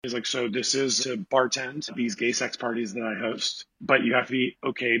He's like, so this is to bartend at these gay sex parties that I host, but you have to be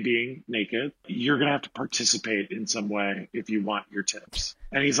okay being naked. You're going to have to participate in some way if you want your tips.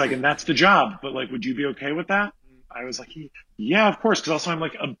 And he's like, and that's the job, but like, would you be okay with that? I was like, yeah, of course. Because also I'm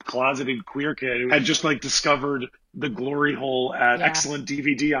like a closeted queer kid who had just like discovered the glory hole at Excellent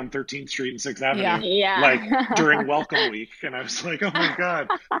DVD on 13th Street and 6th Avenue, like during Welcome Week. And I was like, oh my God,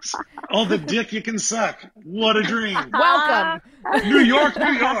 all the dick you can suck. What a dream. Welcome. New York,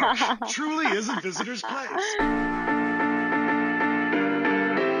 New York. Truly is a visitor's place.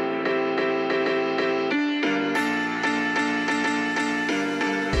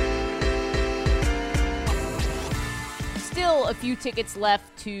 Still a few tickets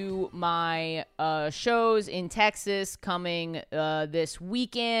left to my shows in Texas coming this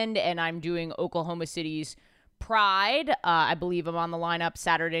weekend, and I'm doing Oklahoma City's Pride. I believe I'm on the lineup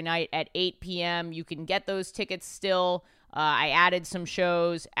Saturday night at 8 p.m. You can get those tickets still. I added some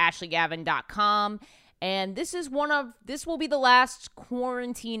shows, ashleygavin.com. And this will be the last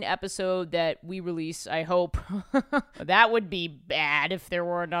quarantine episode that we release, I hope. That would be bad if there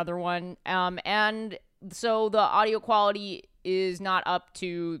were another one. And so the audio quality is not up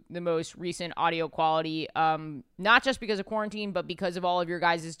to the most recent audio quality, not just because of quarantine, but because of all of your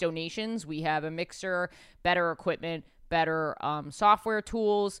guys' donations. We have a mixer, better equipment, better software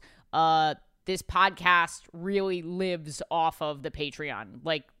tools. This podcast really lives off of the Patreon.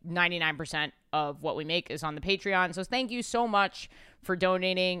 Like 99% of what we make is on the Patreon. So thank you so much for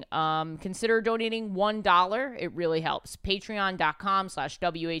donating. Consider donating $1. It really helps.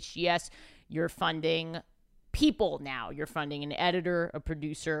 Patreon.com/WHGS. You're funding people now. You're funding an editor, a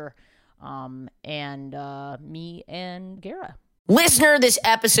producer, and me and Gara. Listener, this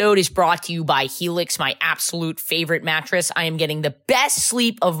episode is brought to you by Helix, my absolute favorite mattress. I am getting the best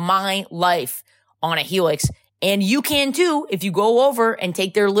sleep of my life on a Helix, and you can too if you go over and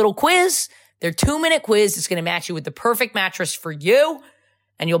take their little quiz, their 2-minute quiz. It's going to match you with the perfect mattress for you,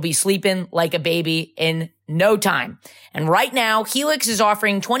 and you'll be sleeping like a baby in no time. And right now, Helix is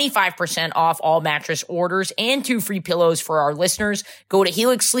offering 25% off all mattress orders and 2 free pillows for our listeners. Go to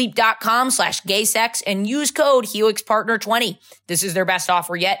helixsleep.com/gaysex and use code HelixPartner20. This is their best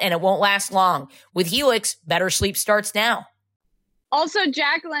offer yet, and it won't last long. With Helix, better sleep starts now. Also,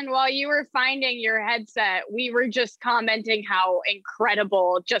 Jacqueline, while you were finding your headset, we were just commenting how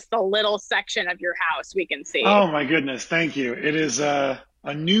incredible just a little section of your house we can see. Oh my goodness. Thank you. It is a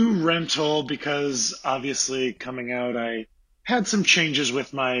new rental because obviously coming out, I had some changes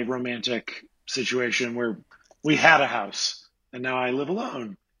with my romantic situation where we had a house and now I live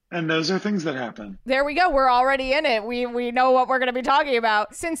alone. And those are things that happen. There we go. We're already in it. We know what we're going to be talking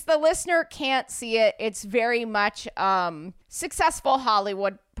about. Since the listener can't see it, it's very much successful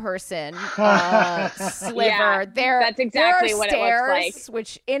Hollywood person sliver. Yeah, that's exactly what stairs, it looks like.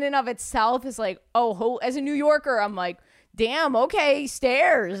 Which in and of itself is like, as a New Yorker, I'm like, damn, okay,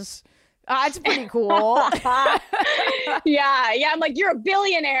 stairs. It's pretty cool. Yeah. I'm like, you're a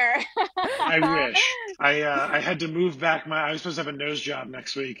billionaire. I wish. I had to move back I was supposed to have a nose job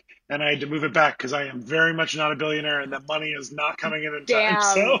next week, and I had to move it back because I am very much not a billionaire, and that money is not coming in time.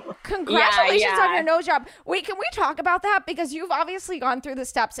 So congratulations on your nose job. Wait, can we talk about that? Because you've obviously gone through the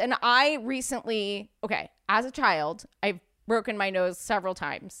steps, and I recently, as a child, I've broken my nose several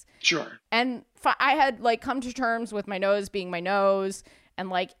times. Sure. And I had like come to terms with my nose being my nose, and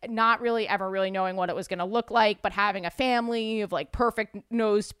like not really ever really knowing what it was going to look like, but having a family of like perfect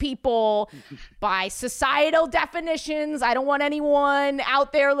nosed people by societal definitions. I don't want anyone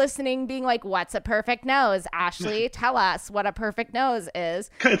out there listening being like, what's a perfect nose? Ashley, tell us what a perfect nose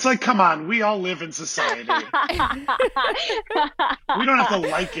is. It's like, come on, we all live in society. We don't have to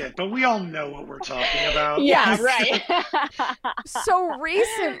like it, but we all know what we're talking about. Yeah, right. So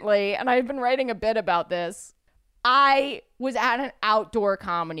recently, and I've been writing a bit about this, I was at an outdoor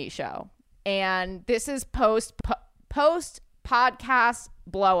comedy show, and this is post podcast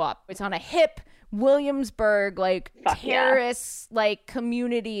blow up. It's on a hip Williamsburg, like terrace, like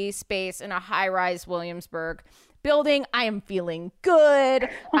community space in a high-rise Williamsburg building. I am feeling good.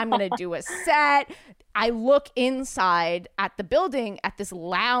 I'm going to do a set. I look inside at the building at this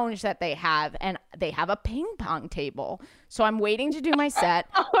lounge that they have, and they have a ping pong table. So I'm waiting to do my set.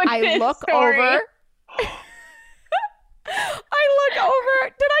 I look over. I look over.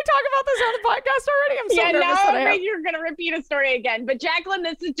 Did I talk about this on the podcast already? I'm so nervous that I have. You're going to repeat a story again. But Jacqueline,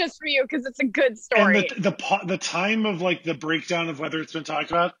 this is just for you because it's a good story. And the time of like the breakdown of whether it's been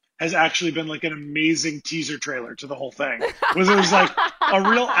talked about has actually been like an amazing teaser trailer to the whole thing. It was like a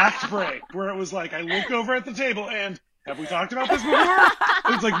real act break where it was like I look over at the table and Have we talked about this before?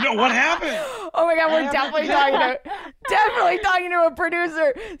 It's like, no, what happened? Oh my God, we're definitely talking to a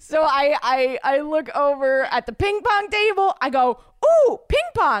producer. So I look over at the ping pong table. I go, ooh, ping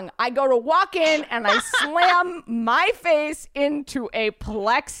pong. I go to walk in and I slam my face into a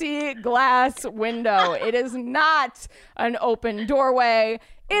plexiglass window. It is not an open doorway.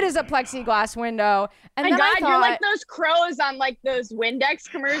 It is a plexiglass window. And my then God, I thought, you're like those crows on like those Windex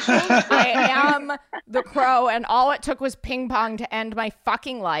commercials. I am the crow, and all it took was ping pong to end my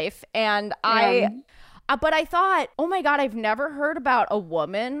fucking life. And but I thought, oh my God, I've never heard about a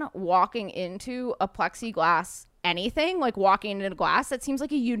woman walking into a plexiglass anything, like walking into glass. That seems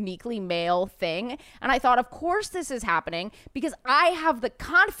like a uniquely male thing. And I thought, of course this is happening because I have the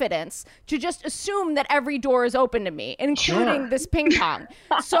confidence to just assume that every door is open to me, including this ping pong.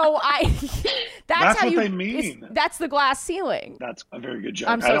 So that's how what you, they mean. That's the glass ceiling. That's a very good joke.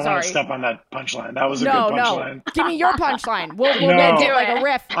 I'm so I don't want sorry. to step on that punchline. That was a good punchline. No. Give me your punchline. We'll No. make it like a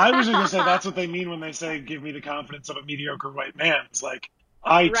riff. I was just going to say that's what they mean when they say, give me the confidence of a mediocre white man. It's like,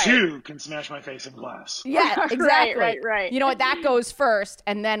 I too can smash my face in glass. Yeah, exactly. Right. You know what? That goes first,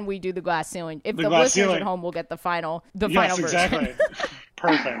 and then we do the glass ceiling. If the listeners at home will get the final version. Exactly.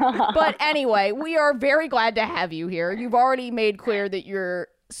 Perfect. But anyway, we are very glad to have you here. You've already made clear that you're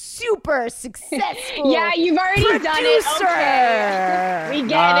super successful. Yeah, you've already done it. Okay. We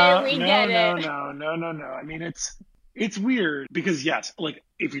get it. No. I mean, it's weird because yes, like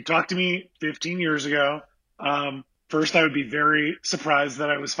if you talked to me 15 years ago, first, I would be very surprised that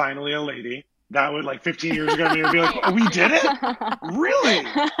I was finally a lady. That would, like, 15 years ago, me would be like, oh, we did it? Really?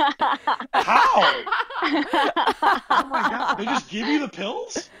 How? Oh, my God. They just give you the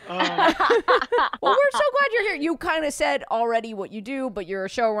pills? Well, we're so glad you're here. You kind of said already what you do, but you're a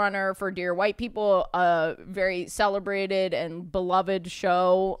showrunner for Dear White People, a very celebrated and beloved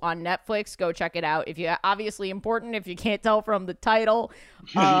show on Netflix. Go check it out. If you obviously important, if you can't tell from the title.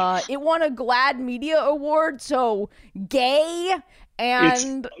 It won a GLAAD Media Award, so gay.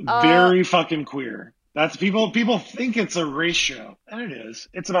 And it's very fucking queer. That's people think it's a race show, and it is.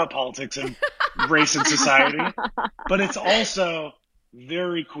 It's about politics and race and society, but it's also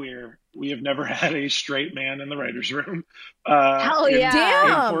very queer. We have never had a straight man in the writer's room. Hell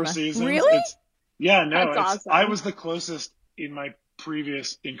yeah. In 4 seasons. Really? That's awesome. I was the closest in my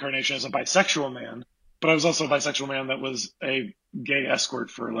previous incarnation as a bisexual man, but I was also a bisexual man that was a gay escort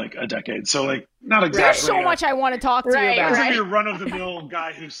for like a decade. So like not exactly. There's so much I want to talk to you Right, about. Right. You're a run-of-the-mill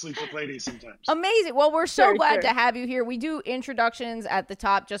guy who sleeps with ladies sometimes. Amazing. Well, we're so Sure, glad sure. to have you here. We do introductions at the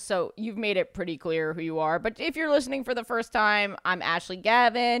top just so you've made it pretty clear who you are. But if you're listening for the first time, I'm Ashley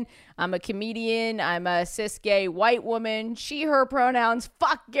Gavin. I'm a comedian. I'm a cis gay white woman. She, her pronouns.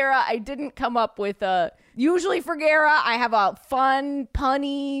 Fuck, Gara. I didn't come up with a... Usually for Gara, I have a fun,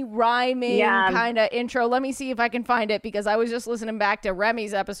 punny, rhyming kind of intro. Let me see if I can find it because I was just listening back to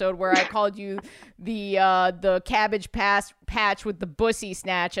Remy's episode where I called you the cabbage patch with the bussy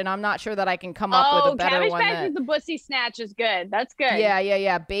snatch, and I'm not sure that I can come up with a better cabbage one. patch with the bussy snatch is good. That's good.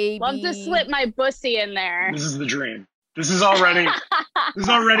 Yeah, baby. Love to slip my bussy in there. This is the dream. This is already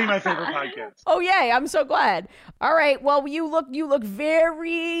my favorite podcast. Oh yay! I'm so glad. All right. Well, you look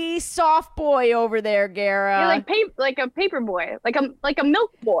very soft boy over there, Gara. You're like a paper boy, like a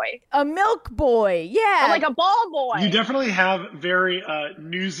milk boy, A milk boy. Yeah. or like a ball boy. You definitely have very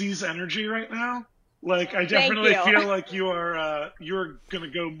Newsies energy right now. Like I definitely Thank you. feel like you're gonna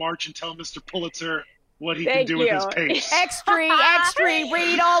go march and tell Mr. Pulitzer what he can Thank do with his you. pace. Extra,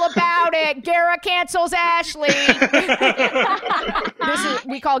 read all about it. Gara cancels Ashley.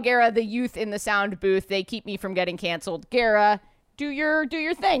 We call Gara the youth in the sound booth. They keep me from getting canceled. Gara, do your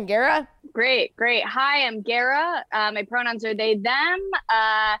thing, Gara. Great. Hi, I'm Gara. My pronouns are they, them.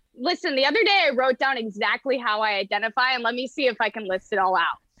 Listen, the other day I wrote down exactly how I identify, and let me see if I can list it all out.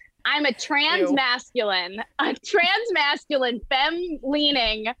 I'm a transmasculine,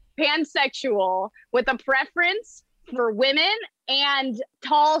 femme-leaning pansexual with a preference for women and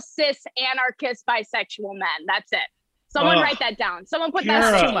tall, cis, anarchist, bisexual men. That's it. Someone write that down. Someone put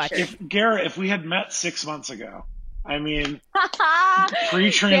that too much. If we had met 6 months ago, I mean,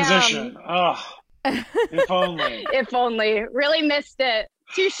 pre-transition. Oh, if only. If only. Really missed it.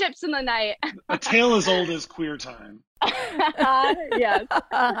 2 ships in the night. A tale as old as queer time. Yes.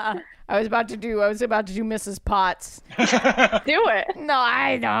 I was about to do Mrs. Potts. Do it. No,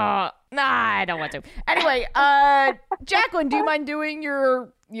 I don't. Nah, I don't want to. Anyway, Jacqueline, do you mind doing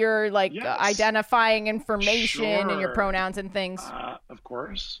your Yes. identifying information and your Sure. pronouns and things? Of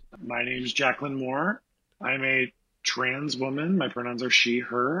course. My name is Jacqueline Moore. I'm a trans woman. My pronouns are she,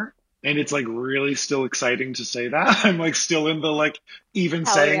 her. And it's like really still exciting to say that. I'm like still in the like even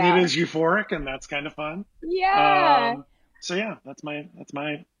saying it is euphoric, and that's kind of fun. Yeah. So yeah, that's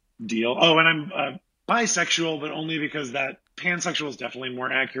my deal. Oh, and I'm bisexual, but only because that pansexual is definitely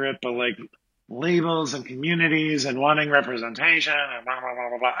more accurate. But like labels and communities and wanting representation and blah blah blah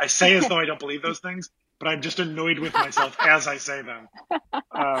blah blah. I say as though I don't believe those things, but I'm just annoyed with myself as I say them. You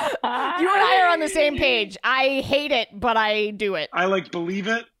and I are on the same page. I hate it, but I do it. I like believe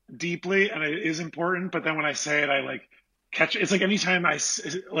it deeply, and it is important, but then when I say it, I like catch it's like anytime I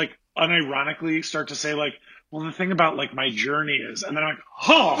like unironically start to say like, well, the thing about like my journey is, and then I'm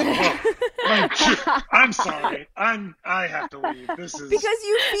like, I'm sorry, I have to leave. This is because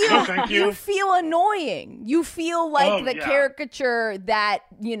you feel no, thank you. You feel annoying. You feel like the caricature that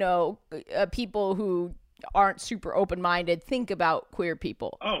people who aren't super open-minded think about queer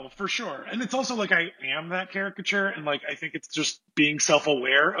people. Oh, for sure. And it's also like I am that caricature, and like I think it's just being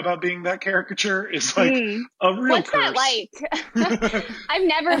self-aware about being that caricature is like a real What's curse. that like? I've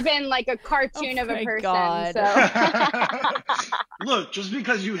never been like a cartoon of a person. God. So Look, just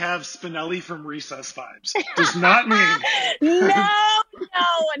because you have Spinelli from Recess vibes does not mean no,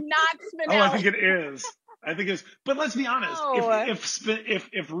 not Spinelli. Oh, I think it is. I think it's. But let's be honest. No.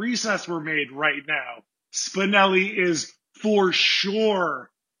 If Recess were made right now, Spinelli is for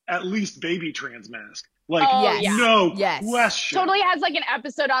sure at least baby trans mask. Like, no question. Totally has like an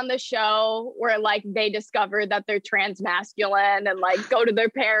episode on the show where like they discover that they're trans masculine and like go to their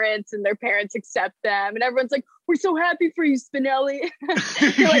parents and their parents accept them. And everyone's like, we're so happy for you, Spinelli.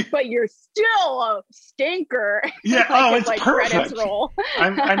 You're like, but you're still a stinker. Yeah, like, it's like perfect. Credits roll.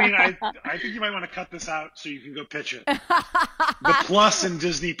 I think you might want to cut this out so you can go pitch it. The plus in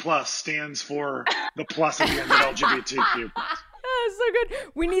Disney Plus stands for the plus at the end of LGBTQ. Oh, so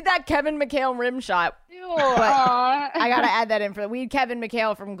good. We need that Kevin McHale rim shot. I gotta add that in we had Kevin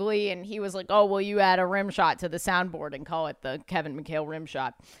McHale from Glee, and he was like, "Oh, will you add a rim shot to the soundboard and call it the Kevin McHale rim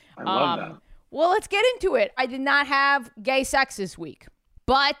shot?" I love that. Well, let's get into it. I did not have gay sex this week,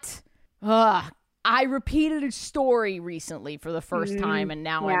 but I repeated a story recently for the first time, and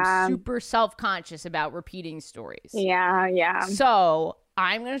now I'm super self-conscious about repeating stories. Yeah. So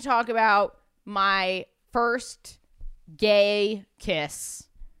I'm going to talk about my first gay kiss.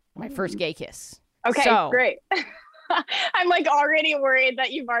 My first gay kiss. Okay, great. I'm like already worried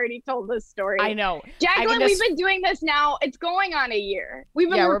that you've already told this story. I know. Jacqueline, we've been doing this now. It's going on a year. We've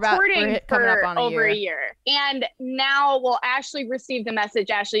been recording for over a year. And now, Ashley received the message.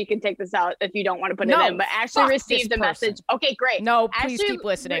 Ashley, you can take this out if you don't want to put it in. But Ashley received the message. Okay, great. No, please keep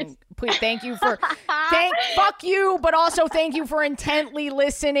listening. Please, thank you for fuck you, but also thank you for intently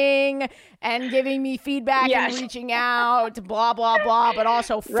listening and giving me feedback and reaching out, blah, blah, blah. But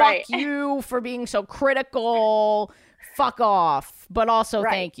also fuck you for being so critical. Fuck off. But also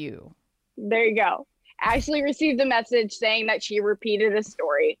thank you. There you go. Ashley received a message saying that she repeated a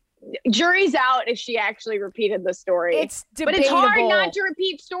story. Jury's out if she actually repeated the story. It's debatable. But it's hard not to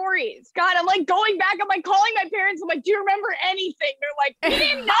repeat stories. God, I'm like going back. I'm like calling my parents. I'm like, do you remember anything? They're like, we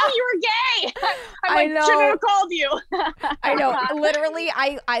didn't know you were gay. I'm like, shouldn't have called you. I know. Literally,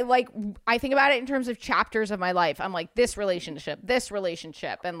 I think about it in terms of chapters of my life. I'm like, this relationship,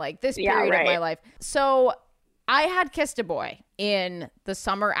 and like this period of my life. So I had kissed a boy in the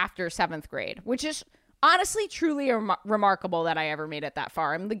summer after 7th grade, which is honestly truly remarkable that I ever made it that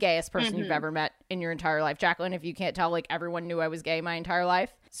far. I'm the gayest person you've ever met in your entire life. Jacqueline, if you can't tell, like everyone knew I was gay my entire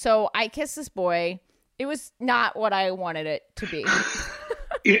life. So I kissed this boy. It was not what I wanted it to be.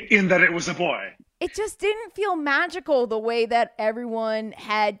 In that it was a boy. It just didn't feel magical the way that everyone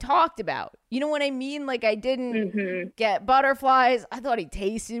had talked about. You know what I mean? Like I didn't get butterflies. I thought he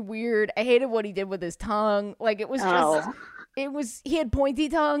tasted weird. I hated what he did with his tongue. Like it was just... he had pointy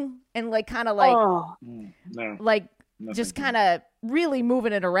tongue and like kind of like just kind of really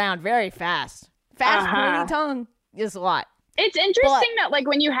moving it around very fast. Pointy tongue is a lot. It's interesting that like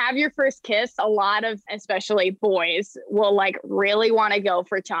when you have your first kiss, a lot of especially boys will like really want to go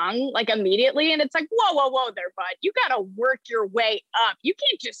for tongue like immediately. And it's like, whoa there, bud. You got to work your way up. You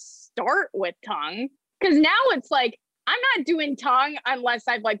can't just start with tongue, because now it's like, I'm not doing tongue unless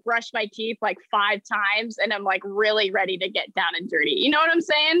I've like brushed my teeth like 5 times and I'm like really ready to get down and dirty. You know what I'm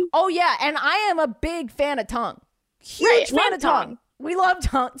saying? Oh yeah. And I am a big fan of tongue. Huge fan of tongue. We love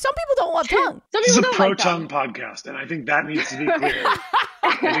tongue. Some people don't love tongue. Some people don't like tongue. This is a pro-tongue podcast, and I think that needs to be clear.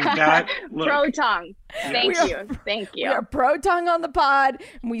 I think that pro-tongue. Thank you. We are pro-tongue on the pod,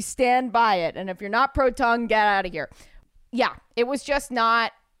 and we stand by it. And if you're not pro-tongue, get out of here. Yeah, it was just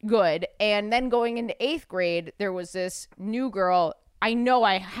not good. And then going into 8th grade, there was this new girl. I know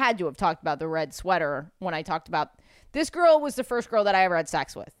I had to have talked about the red sweater when I talked about this girl. Was the first girl that I ever had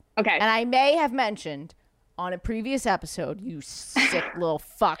sex with. Okay. And I may have mentioned on a previous episode, you sick little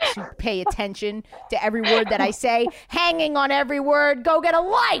fucks who pay attention to every word that I say, hanging on every word, go get a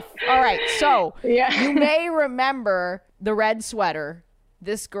life. All right, so you may remember the red sweater.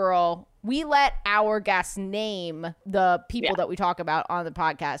 This girl, we let our guests name the people that we talk about on the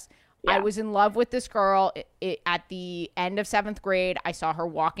podcast. I was in love with this girl at the end of 7th grade. I saw her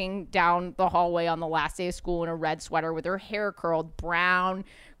walking down the hallway on the last day of school in a red sweater with her hair curled, brown,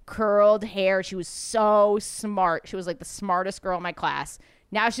 curled hair. She was so smart. She was like the smartest girl in my class.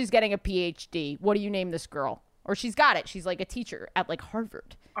 Now she's getting a PhD. What do you name this girl? Or she's got it. She's like a teacher at like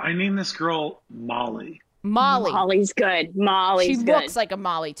Harvard. I named this girl Molly. Molly's good. Molly's good. She looks like a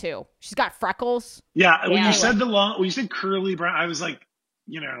Molly too. She's got freckles. Yeah. When you said when you said curly brown, I was like,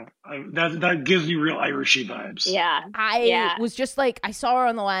 that gives me real Irishy vibes. Yeah. I was just like, I saw her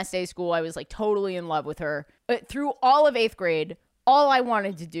on the last day of school. I was like totally in love with her. But through all of 8th grade, all I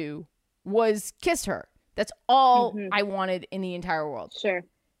wanted to do was kiss her. That's all I wanted in the entire world. Sure.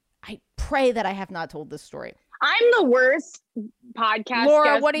 I pray that I have not told this story. I'm the worst podcast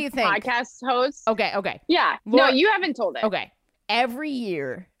Laura, what do you think? Podcast host. Okay. Yeah. Laura, no, you haven't told it. Okay. Every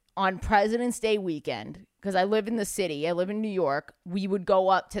year on President's Day weekend, because I live in the city, I live in New York, we would go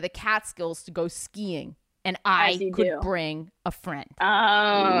up to the Catskills to go skiing. And I could bring a friend.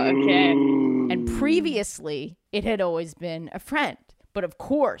 Oh, okay. And previously, it had always been a friend. But of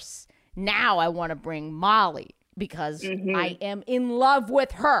course, now I want to bring Molly because I am in love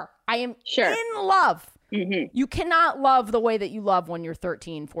with her. I am in love. You cannot love the way that you love when you're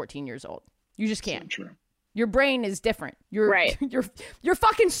 13, 14 years old. You just can't. So true. Your brain is different. You're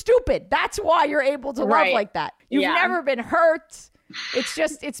fucking stupid. That's why you're able to love like that. You've never been hurt.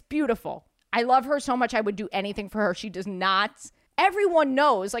 It's beautiful. I love her so much. I would do anything for her. She does not. Everyone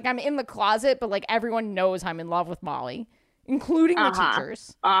knows, like I'm in the closet, but like everyone knows I'm in love with Molly, including the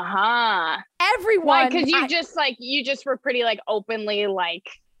teachers. Everyone. Why? Because you just were pretty like openly like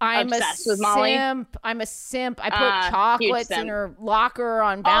obsessed with Molly. I'm a simp. I put chocolates in her locker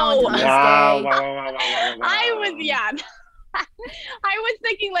on Valentine's Day. Wow. I was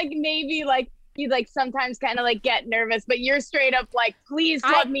thinking like maybe like you like sometimes kind of like get nervous, but you're straight up like, please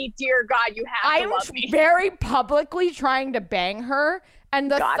love me, dear God, you have to love me. I was very publicly trying to bang her, and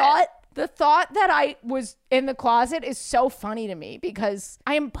the thought that I was in the closet is so funny to me because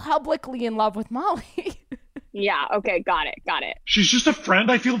I am publicly in love with Molly. Yeah. Okay. Got it. She's just a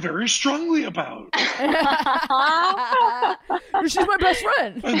friend I feel very strongly about. She's my best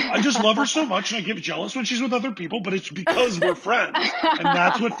friend. I just love her so much, and I get jealous when she's with other people, but it's because we're friends, and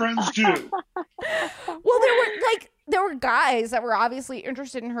that's what friends do. Well, there were guys that were obviously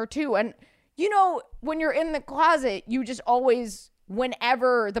interested in her too, and when you're in the closet, you just always.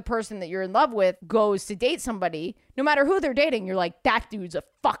 Whenever the person that you're in love with goes to date somebody, no matter who they're dating, you're like, that dude's a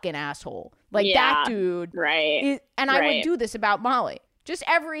fucking asshole. Like that dude. Right. I would do this about Molly. Just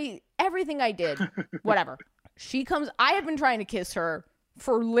everything I did, whatever. She comes, I have been trying to kiss her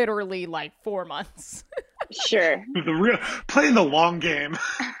for literally like 4 months. Sure. Playing the long game.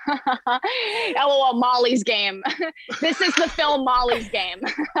 LOL, Molly's game. This is the film Molly's Game.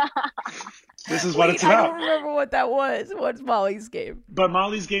 This is what it's about. I don't remember what that was. What's Molly's Game? But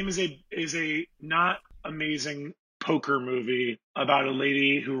Molly's Game is a not amazing poker movie about a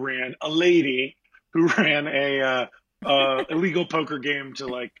lady who ran a illegal poker game to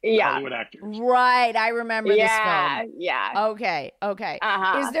like Hollywood actors. Right, I remember this film. Yeah. Okay.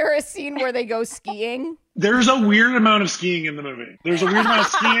 Is there a scene where they go skiing? There's a weird amount of skiing in the movie. There's a weird amount of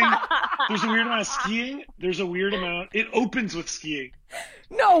skiing. It opens with skiing.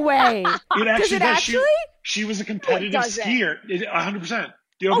 No way. It actually does. She was a competitive skier. 100%.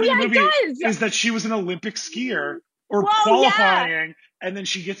 The opening of the movie is that she was an Olympic skier or qualifying, and then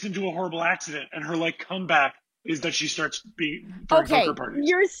she gets into a horrible accident, and her like comeback is that she starts throwing poker parties.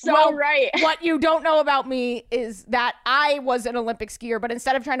 You're so right. What you don't know about me is that I was an Olympic skier, but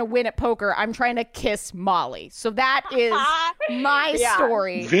instead of trying to win at poker, I'm trying to kiss Molly. So that is my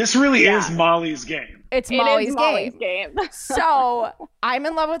story. This really is Molly's game. It's Molly's game. So I'm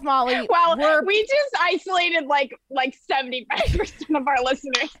in love with Molly. Well, we just isolated like 75% of our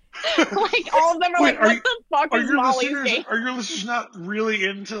listeners. Like all of them are what the fuck is Molly's game? Are your listeners not really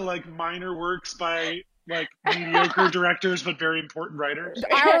into like minor works by like mediocre directors but very important writers?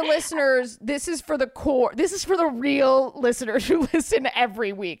 Our listeners, this is for the core. This is for the real listeners who listen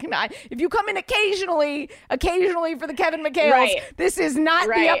every week. If you come in occasionally for the Kevin McHale's, this is not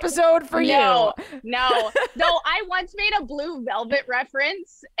the episode for you. No. I once made a Blue Velvet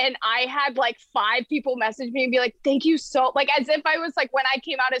reference, and I had like 5 people message me and be like, "Thank you so," like as if I was like when I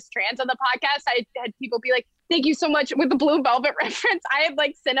came out as trans on the podcast, I had people be like, thank you so much with the Blue Velvet reference. I have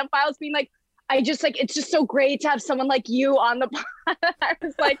like cinephiles being like, it's just so great to have someone like you on the pod. I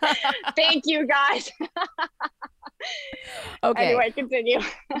was like, thank you guys. Okay. Anyway, continue.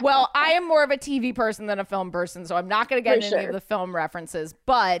 Well, I am more of a TV person than a film person, so I'm not going to get into any of the film references.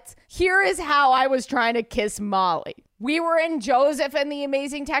 But here is how I was trying to kiss Molly. We were in Joseph and the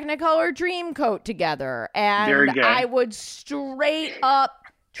Amazing Technicolor Dreamcoat together, and I would straight up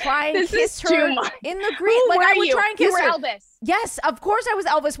try and kiss her in the green. I would try and kiss her. You were Elvis. Yes, of course I was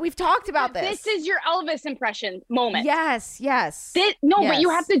Elvis. We've talked about this. This is your Elvis impression moment. Yes. But you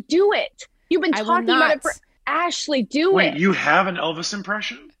have to do it. You've been talking about it for Ashley. Wait, you have an Elvis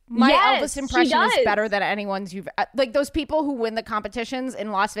impression? My Elvis impression is better than anyone's you've like those people who win the competitions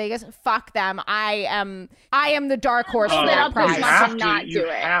in Las Vegas. Fuck them. I am the dark horse for that prize.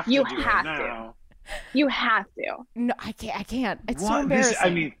 You have to. No, I can't. It's so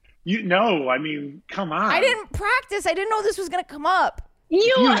embarrassing. Come on. I didn't practice. I didn't know this was going to come up.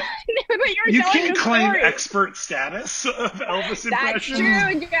 You can't claim expert status of Elvis impressions. That's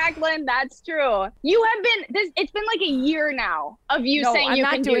true, Jacqueline. That's true. You have been. It's been like a year now of you saying you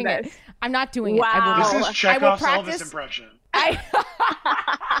can do this. I'm not doing it. Wow. This is Chekhov's Elvis impression.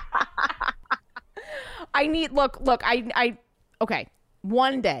 I need. Look. Okay.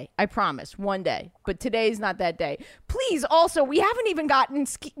 One day, I promise, one day. But today's not that day. Please, also, we haven't even gotten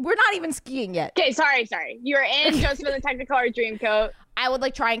we're not even skiing yet. Okay, sorry. You're in Joseph and the Technicolor Dreamcoat. I would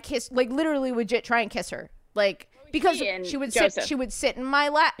like try and kiss, like literally legit try and kiss her. Like, because she would sit in my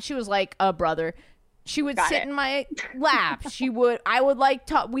lap. She was like a brother. She would sit in my lap. We would like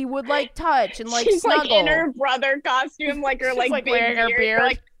touch and like she's snuggle. Like in her brother costume, like her like big wearing her beard.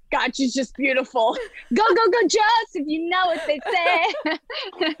 Like, God, she's just beautiful. Go, Joseph. You know what they say.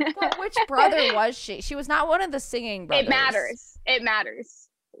 But which brother was she? She was not one of the singing brothers. It matters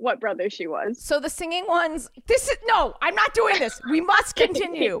what brother she was. So the singing ones, no, I'm not doing this. We must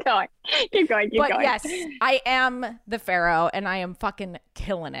continue. Keep going. Yes, I am the Pharaoh and I am fucking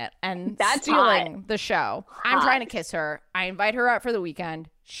killing it and that's stealing the show. I'm trying to kiss her. I invite her out for the weekend.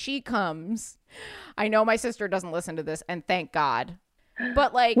 She comes. I know my sister doesn't listen to this and thank God.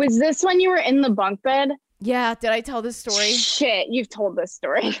 But like, was this when you were in the bunk bed? Yeah. Did I tell this story? Shit, you've told this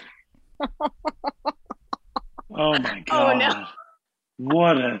story. Oh my God. Oh no.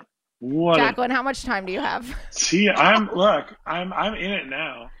 What Jacqueline, how much time do you have? See, I'm in it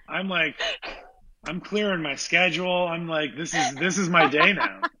now. I'm clearing my schedule. I'm like, this is my day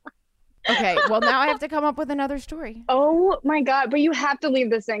now. Okay, well now I have to come up with another story. Oh my God, but you have to leave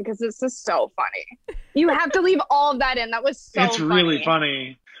this in because this is so funny. You have to leave all of that in. That was so It's really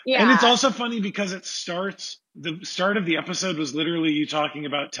funny. Yeah. And it's also funny because the start of the episode was literally you talking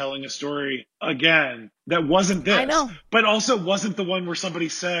about telling a story again that wasn't this. I know. But also wasn't the one where somebody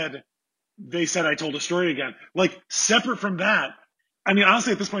said I told a story again. Like separate from that. I mean,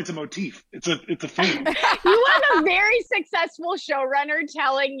 honestly, at this point, it's a motif. It's a theme. You have a very successful showrunner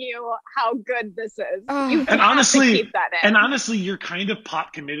telling you how good this is. You have to keep that in. And honestly, you're kind of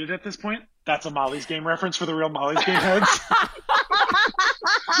pot committed at this point. That's a Molly's Game reference for the real Molly's Game heads.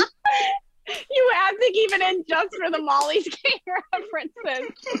 You have to keep it in just for the Molly's Game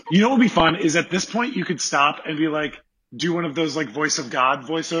references. You know what would be fun is at this point you could stop and be like, do one of those like voice of God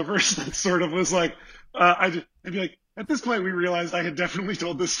voiceovers that sort of was like, I'd be like, at this point, we realized I had definitely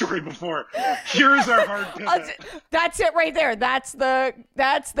told this story before. Here's our hard pivot. That's it right there. That's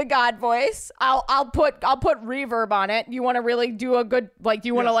the God voice. I'll put reverb on it. You want to really do a good like? Do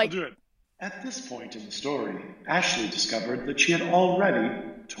you want to like? I'll do it. At this point in the story, Ashley discovered that she had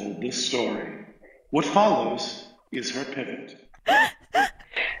already told this story. What follows is her pivot. This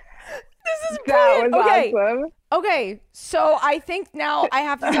is brilliant. Awesome. Okay, so I think now I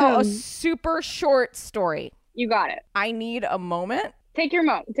have to tell a super short story. You got it. I need a moment. Take your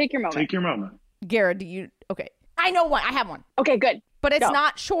moment. Take your moment. Gara, okay. I know one. I have one. Okay, good. But it's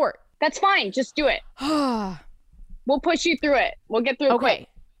not short. That's fine. Just do it. We'll push you through it. We'll get through it quick.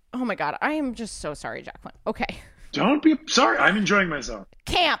 Oh my God. I am just so sorry, Jacqueline. Okay. Don't be sorry. I'm enjoying myself.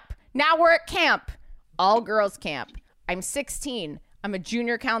 Camp. Now we're at camp. All girls camp. I'm 16. I'm a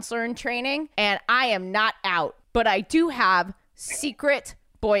junior counselor in training and I am not out. But I do have secret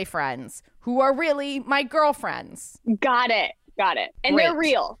boyfriends who are really my girlfriends. Got it. And Great. they're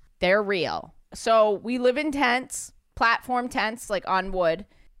real. They're real. So we live in tents, platform tents, like on wood.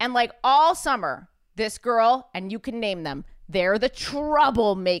 And like all summer, this girl, and you can name them, they're the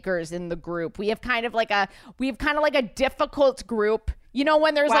troublemakers in the group. We have kind of like a difficult group. You know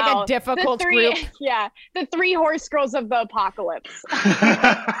when there's like a difficult group? Yeah, the 3 horse girls of the apocalypse.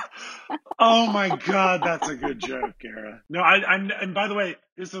 Oh my God, that's a good joke, Gara. No, and by the way,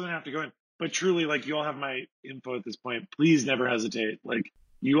 this doesn't have to go in. But truly, like, you all have my info at this point. Please never hesitate. Like,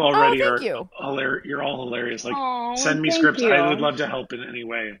 you already are hilarious. You're all hilarious. Like, send me scripts. I would love to help in any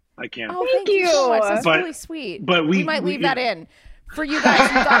way I can. Oh, thank you so much. That's really sweet. But we might leave that in. For you guys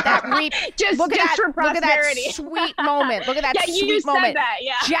who got that look at that sweet moment. Look at that sweet moment. That,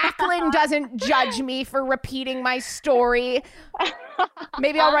 yeah. Jacqueline doesn't judge me for repeating my story.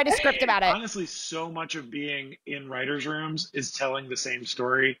 Maybe I'll write a script about it. Honestly, so much of being in writers' rooms is telling the same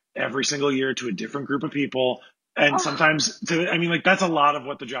story every single year to a different group of people. And sometimes, that's a lot of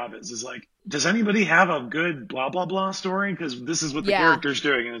what the job is like, does anybody have a good blah, blah, blah story? Because this is what the character's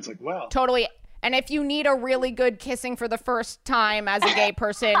doing. And it's like, well. Totally. And if you need a really good kissing for the first time as a gay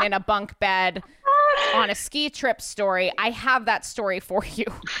person in a bunk bed on a ski trip story, I have that story for you.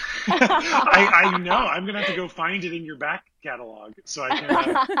 I know. I'm going to have to go find it in your back catalog so I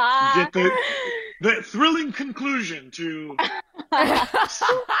can get the thrilling conclusion to...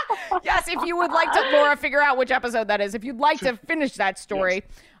 Yes, if you would like to, Laura, figure out which episode that is. If you'd like to finish that story.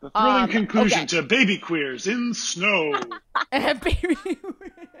 Yes. The thrilling conclusion to Baby Queers in Snow.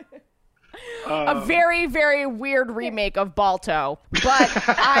 A very, very weird remake of Balto, but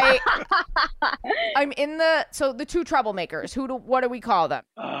I'm in the two troublemakers. What do we call them?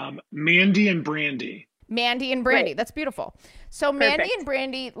 Mandy and Brandy. Mandy and Brandy. Right. That's beautiful. So Perfect. Mandy and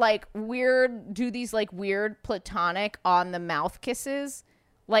Brandy do these weird platonic on the mouth kisses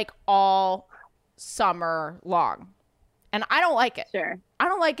all summer long, and I don't like it. Sure, I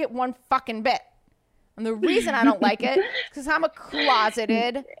don't like it one fucking bit. And the reason I don't like it is because I'm a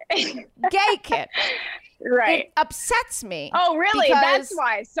closeted gay kid. Right. It upsets me. Oh, really? That's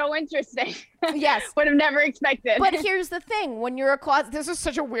why. So interesting. Yes. Would have never expected. But here's the thing. When you're a closet, this is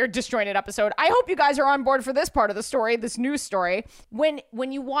such a weird, disjointed episode. I hope you guys are on board for this part of the story, this news story. When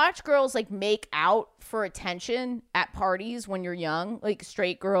you watch girls make out for attention at parties when you're young, like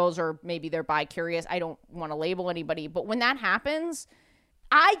straight girls, or maybe they're bi-curious. I don't want to label anybody. But when that happens,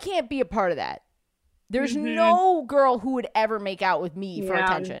 I can't be a part of that. There's no girl who would ever make out with me for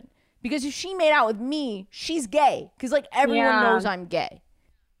attention. Because if she made out with me, she's gay. Because everyone knows I'm gay.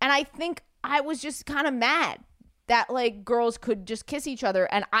 And I think I was just kind of mad that girls could just kiss each other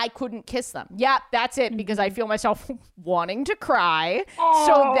and I couldn't kiss them. Yeah, that's it. Because I feel myself wanting to cry. Oh.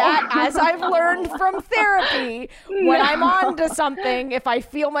 So that, as I've learned from therapy, when I'm on to something, if I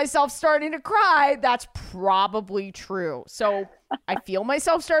feel myself starting to cry, that's probably true. So I feel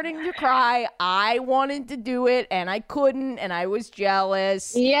myself starting to cry. I wanted to do it and I couldn't, and I was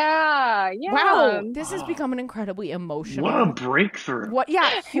jealous. Yeah. Wow, this has become an incredibly emotional. What a breakthrough.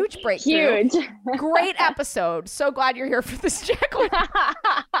 Huge breakthrough. Huge. Great episode. So glad you're here for this, Jacqueline.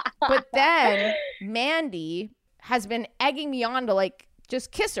 But then Mandy has been egging me on to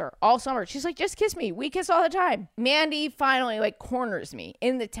just kiss her all summer. She's like, just kiss me. We kiss all the time. Mandy finally corners me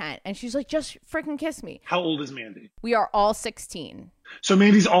in the tent and she's like, just freaking kiss me. How old is Mandy? We are all 16. So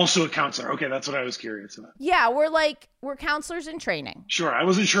Mandy's also a counselor. Okay, that's what I was curious about. Yeah, we're counselors in training. Sure. I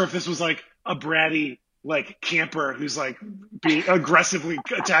wasn't sure if this was a bratty camper who's being aggressively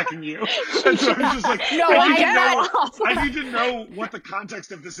attacking you. And so I'm just no, I need to know what the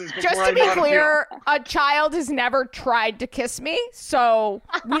context of this is before just to be clear, a child has never tried to kiss me, so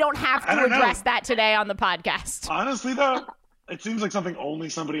we don't have to address that today on the podcast. Honestly though, it seems like something only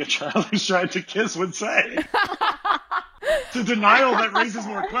somebody a child who's tried to kiss would say. To denial that raises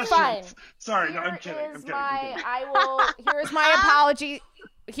more questions. Fine. Sorry, no, I'm kidding. Here's my apology.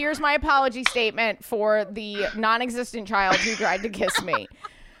 Here's my apology statement for the non-existent child who tried to kiss me.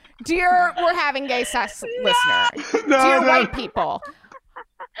 Dear We're Having Gay Sex listener, dear white people,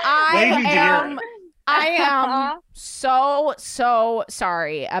 I am so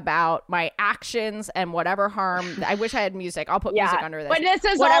sorry about my actions and whatever harm. I wish I had music. I'll put music under this. But this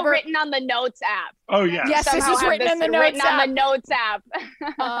is all written on the Notes app. Oh, yeah. Yes, this is written in the Notes app. On the Notes app.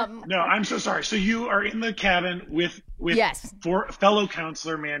 No, I'm so sorry. So you are in the cabin with fellow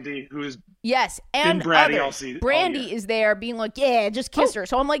counselor Mandy, who is and bratty others. Brandy is there being like, yeah, just kiss her.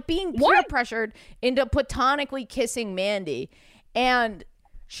 So I'm being peer pressured into platonically kissing Mandy. And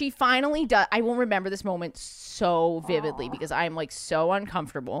she finally does. I will remember this moment so vividly because I'm so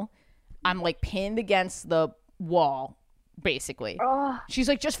uncomfortable. I'm pinned against the wall, basically. She's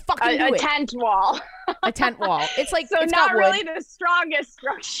like, just fucking do it. A tent wall. A tent wall. It's so it's not really the strongest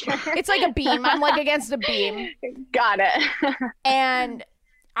structure. It's like a beam. I'm against a beam. Got it. And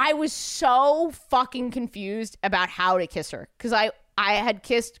I was so fucking confused about how to kiss her because I had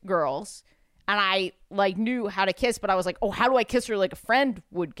kissed girls. And I knew how to kiss, but I was like, oh, how do I kiss her like a friend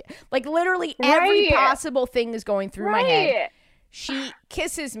would? Literally every possible thing is going through my head. She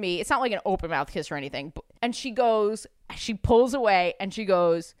kisses me. It's not like an open mouth kiss or anything. And she pulls away and she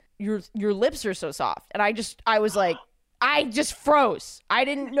goes, your lips are so soft. And I was like, I just froze. I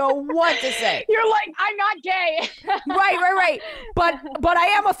didn't know what to say. You're like, I'm not gay. Right. But I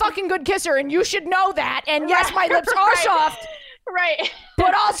am a fucking good kisser, and you should know that. And yes, my lips are soft. Right.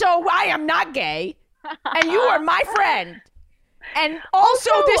 But also, I am not gay, and you are my friend. And also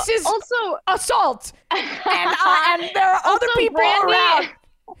this is assault. And there are other people around.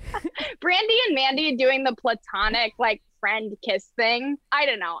 Brandy and Mandy doing the platonic, like, friend kiss thing. I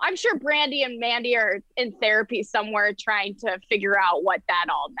don't know. I'm sure Brandy and Mandy are in therapy somewhere trying to figure out what that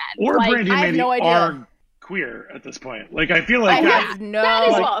all meant. Or like, Brandy and I have Mandy no idea. are queer at this point. Like, I feel like That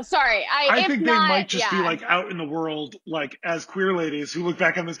as well. Sorry. I think they might just be like out in the world, like as queer ladies who look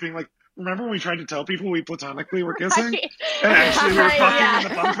back on this being like, remember when we tried to tell people we platonically were kissing? Right. And actually we were fucking Yeah. in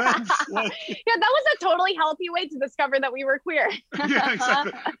the bunk beds? Like, Yeah, that was a totally healthy way to discover that we were queer. yeah,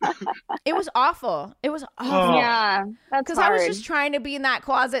 exactly. It was awful. It was awful. Oh. Yeah, that's Because I was just trying to be in that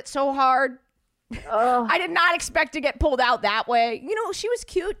closet so hard. Ugh. I did not expect to get pulled out that way. You know, she was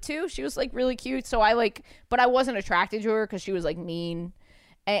cute too. She was like really cute. So but I wasn't attracted to her because she was like mean.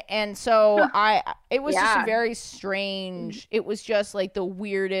 And so it was just very strange. It was just like the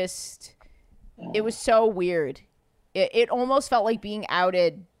weirdest. It was so weird. It almost felt like being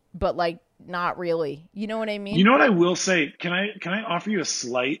outed, but like not really. You know what I mean? You know what I will say? Can I offer you a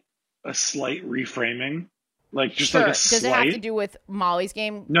slight reframing? Like just sure. like a slight. Does it have to do with Molly's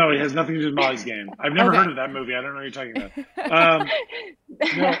Game? No, it has nothing to do with Molly's Game. I've never heard of that movie. I don't know what you're talking about.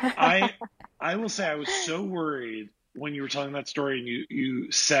 No, I will say I was so worried when you were telling that story and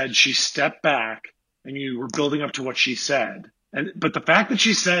you said she stepped back and you were building up to what she said. But the fact that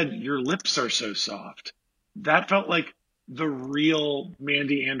she said your lips are so soft, that felt like the real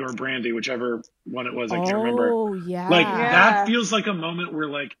Mandy and or Brandy, whichever one it was, I can't remember. Oh, yeah. Like that feels like a moment where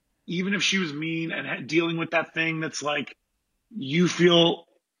like, even if she was mean and dealing with that thing that's like, you feel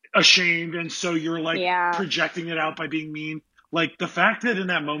ashamed and so you're like projecting it out by being mean. Like the fact that in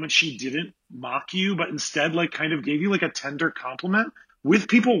that moment she didn't mock you, but instead like kind of gave you like a tender compliment with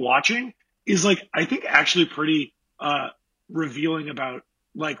people watching is like, I think actually pretty revealing about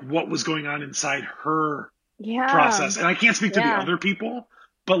like what was going on inside her process. And I can't speak to the other people,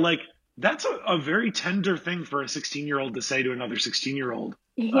 but like that's a very tender thing for a 16-year-old to say to another 16-year-old.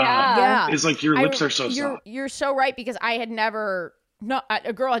 Is like your lips are so soft. You're so right, because I had never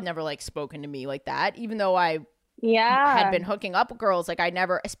a girl had never like spoken to me like that, even though I had been hooking up with girls. Like I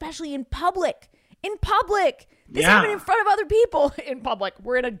never, especially in public. This happened in front of other people in public.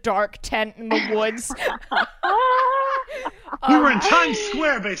 We're in a dark tent in the woods. We were in Times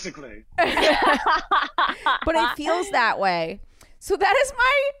Square, basically. But it feels that way. So that is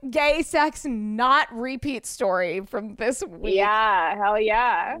my gay sex not repeat story from this week. Yeah, hell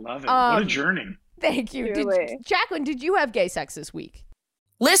yeah. I love it. What a journey. Thank you. Jacqueline, did you have gay sex this week?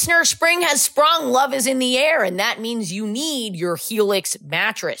 Listener, spring has sprung, love is in the air, and that means you need your Helix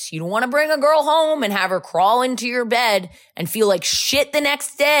mattress. You don't want to bring a girl home and have her crawl into your bed and feel like shit the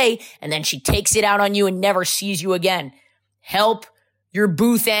next day, and then she takes it out on you and never sees you again. Help your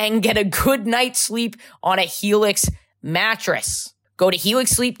boo thang get a good night's sleep on a Helix mattress. Go to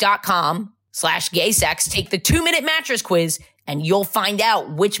helixsleep.com/gaysex, take the 2-minute mattress quiz, and you'll find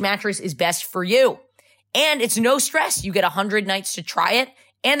out which mattress is best for you. And it's no stress. You get 100 nights to try it,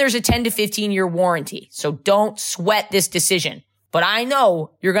 and there's a 10 to 15-year warranty. So don't sweat this decision. But I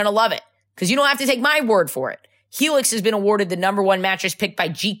know you're going to love it, because you don't have to take my word for it. Helix has been awarded the #1 mattress picked by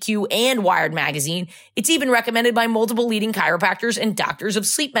GQ and Wired Magazine. It's even recommended by multiple leading chiropractors and doctors of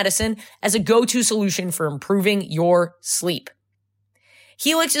sleep medicine as a go-to solution for improving your sleep.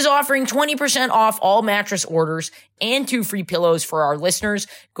 Helix is offering 20% off all mattress orders and 2 free pillows for our listeners.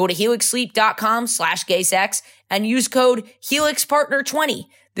 Go to helixsleep.com/gaysex and use code HelixPartner20.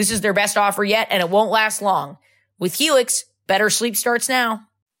 This is their best offer yet, and it won't last long. With Helix, better sleep starts now.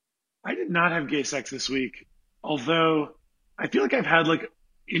 I did not have gay sex this week, although I feel like I've had like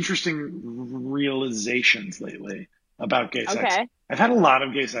interesting realizations lately about gay sex. I've had a lot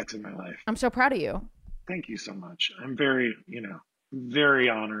of gay sex in my life. I'm so proud of you. Thank you so much. I'm very, very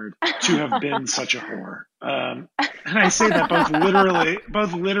honored to have been such a whore. And I say that both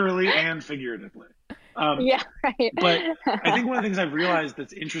literally and figuratively. Yeah, right. But I think one of the things I've realized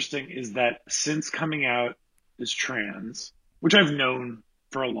that's interesting is that since coming out as trans, which I've known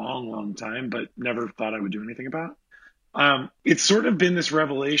for a long, long time, but never thought I would do anything about, it's sort of been this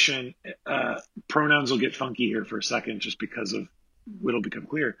revelation. Pronouns will get funky here for a second just because of it'll become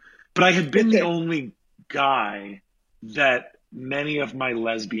clear. But I had been the only guy that many of my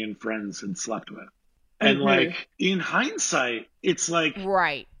lesbian friends had slept with. And like in hindsight, it's like,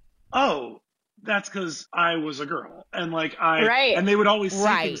 right. Oh, that's because I was a girl, and like Right. and they would always say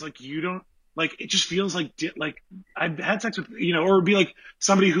Right. things like, you don't, like, it just feels like like I've had sex with, or it'd be like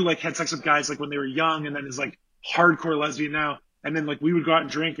somebody who like had sex with guys like when they were young and then is like hardcore lesbian now, and then like we would go out and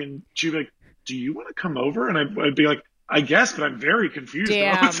drink and she'd be like, do you want to come over? And I'd be like, I guess, but I'm very confused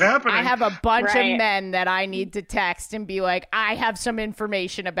about what's happening. I have a bunch Right. of men that I need to text and be like, I have some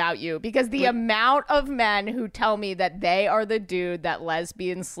information about you, because the amount of men who tell me that they are the dude that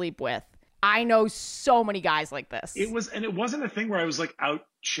lesbians sleep with. I know so many guys like this. It wasn't a thing where I was like out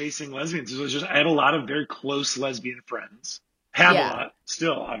chasing lesbians. It was just, I had a lot of very close lesbian friends. Have Yeah. a lot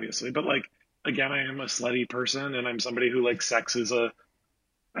still, obviously, but like, again, I am a slutty person, and I'm somebody who like sex is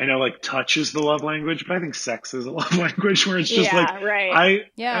I know like touch is the love language, but I think sex is a love language, where it's just like, right.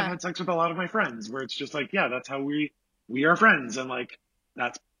 I've had sex with a lot of my friends where it's just like, yeah, that's how we are friends. And like,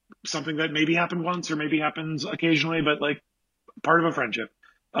 that's something that maybe happened once or maybe happens occasionally, but like part of a friendship.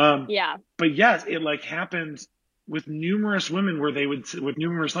 Yeah. But yes, it like happened with numerous women with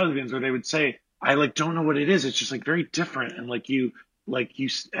numerous lesbians where they would say, I like don't know what it is. It's just like very different. And like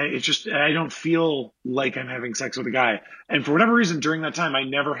it's just, I don't feel like I'm having sex with a guy. And for whatever reason, during that time, I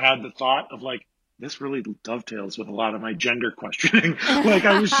never had the thought of like, this really dovetails with a lot of my gender questioning. Like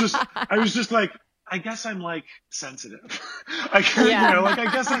I was just like, I guess I'm like sensitive. I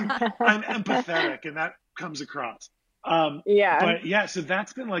guess I'm empathetic, and that comes across. Yeah. But yeah, so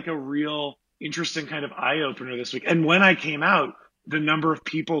that's been like a real interesting kind of eye opener this week. And when I came out, the number of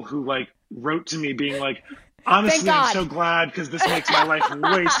people who like wrote to me being like, honestly, I'm so glad because this makes my life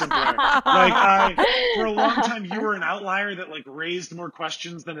way simpler. Like for a long time, you were an outlier that like raised more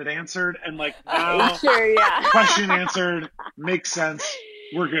questions than it answered. And like now, Sure, yeah. question answered, makes sense.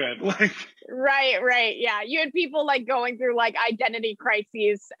 We're good. Like, Right. Yeah. You had people like going through like identity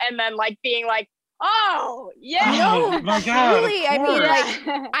crises and then like being like, oh, yeah. oh my God. Really, I mean, course.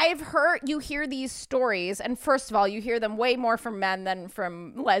 like, I've you hear these stories, and first of all, you hear them way more from men than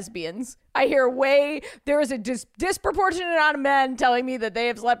from lesbians. I hear there is a disproportionate amount of men telling me that they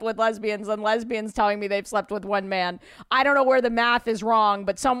have slept with lesbians and lesbians telling me they've slept with one man. I don't know where the math is wrong,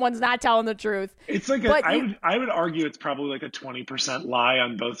 but someone's not telling the truth. It's like I would argue it's probably like a 20% lie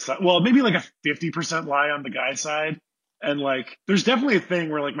on both sides. Well, maybe like a 50% lie on the guy side. And like, there's definitely a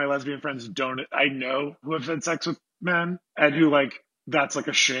thing where like my lesbian friends I know who have had sex with men and who like, that's like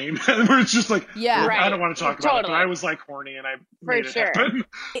a shame. Where it's just like, Yeah. I don't want to talk about it, but Totally. I was like horny and I For made sure. it happen.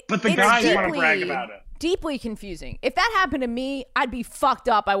 But the It's guys want to deeply- brag about it. Deeply confusing. If that happened to me, I'd be fucked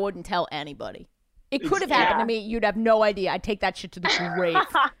up. I wouldn't tell anybody. It could have happened to me. You'd have no idea. I'd take that shit to the grave.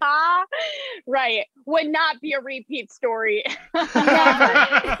 Right. Would not be a repeat story.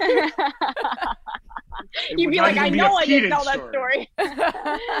 It You'd would be not like, even I be know a I didn't heated tell that story.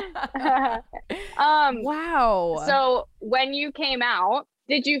 Wow. So when you came out,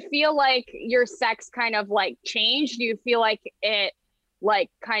 did you feel like your sex kind of like changed? Do you feel like it like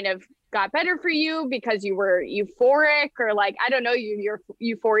kind of got better for you because you were euphoric, or like, I don't know your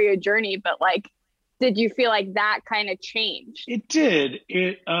euphoria journey, but like, did you feel like that kind of changed? It did.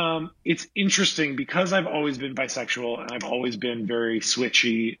 It's interesting because I've always been bisexual and I've always been very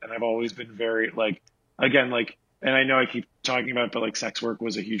switchy and I've always been very like, again, like, and I know I keep talking about it, but like sex work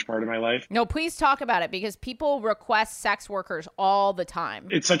was a huge part of my life. No, please talk about it, because people request sex workers all the time.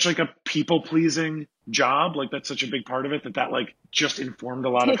 It's such like a people pleasing job. Like that's such a big part of it that like just informed a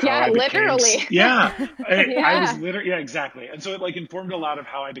lot of how Yeah, I became. literally. Yeah. I Yeah. was literally, yeah, exactly. And so it like informed a lot of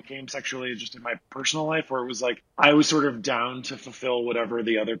how I became sexually just in my personal life, where it was like, I was sort of down to fulfill whatever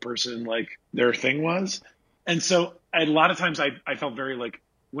the other person, like their thing was. And so a lot of times I felt very like,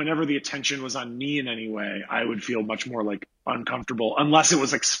 whenever the attention was on me in any way, I would feel much more like uncomfortable unless it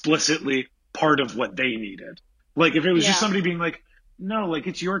was explicitly part of what they needed. Like if it was just Yeah. somebody being like, no, like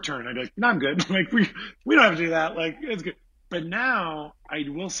it's your turn, I'd be like, no, I'm good. Like we don't have to do that. Like it's good. But now I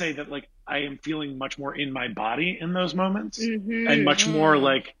will say that like I am feeling much more in my body in those moments and much more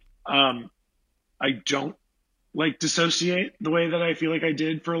like I don't like dissociate the way that I feel like I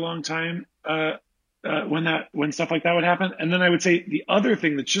did for a long time. When stuff like that would happen. And then I would say the other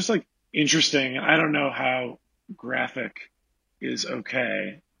thing that's just like interesting, I don't know how graphic is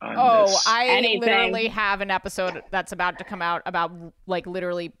okay on this. I Anything. literally have an episode that's about to come out about like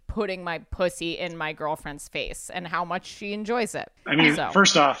literally putting my pussy in my girlfriend's face and how much she enjoys it. I mean, So.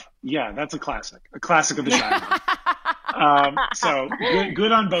 first off, yeah, that's a classic of the genre. So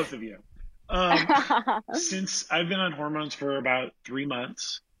good on both of you. Since I've been on hormones for about 3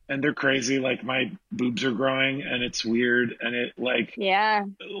 months, and they're crazy, like my boobs are growing and it's weird, and it like Yeah.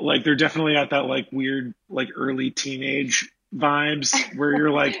 like they're definitely at that like weird like early teenage vibes where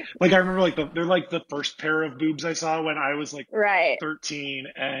you're like I remember like they're like the first pair of boobs I saw when I was like Right. 13,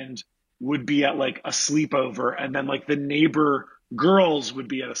 and would be at like a sleepover, and then like the neighbor girls would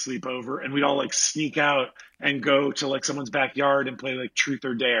be at a sleepover, and we'd all like sneak out and go to like someone's backyard and play like truth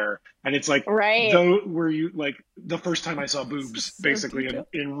or dare. And it's like, Right. though, where you like the first time I saw boobs basically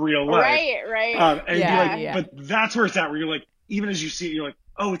in real life. Right. And Yeah, be like, yeah. but that's where it's at, where you're like, even as you see it, you're like,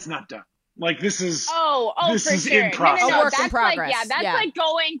 oh, it's not done. Like this is this for is sure. in process. A work in that's progress. Like, that's Yeah. like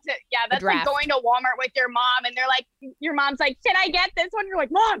going to that's like draft. going to Walmart with your mom, and they're like, your mom's like, can I get this one? You're like,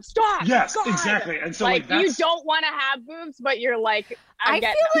 Mom, stop. Yes, God. exactly. And so like you that's, don't want to have boobs, but you're like, I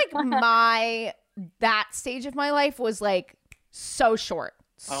feel like that stage of my life was like so short.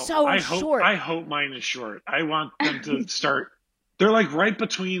 I short. hope mine is short. I want them to start. They're like right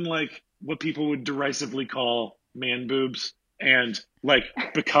between like what people would derisively call man boobs and like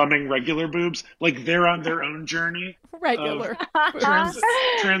becoming regular boobs. Like they're on their own journey Regular.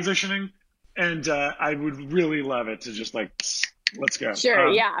 transitioning, and I would really love it to just like, let's go. Sure,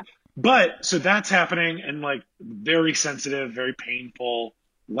 yeah. But so that's happening, and like very sensitive, very painful.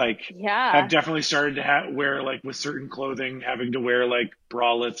 Like, Yeah. I've definitely started to wear like with certain clothing, having to wear like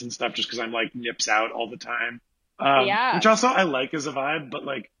bralettes and stuff just because I'm like nips out all the time. Yeah. Which also I like as a vibe, but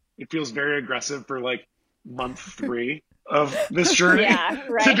like it feels very aggressive for like month 3 of this journey. Yeah,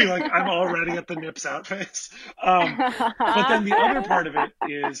 right. To be like, I'm already at the nips out phase. But then the other part of it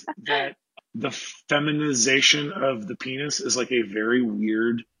is that the feminization of the penis is like a very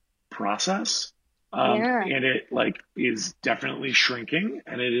weird process. And it like is definitely shrinking,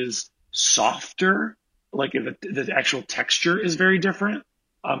 and it is softer. Like the actual texture is very different.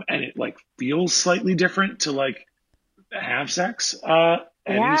 And it like feels slightly different to like have sex,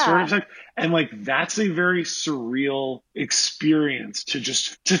 any sort of sex. And like, that's a very surreal experience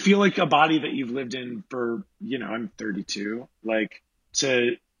to feel like a body that you've lived in for, I'm 32, like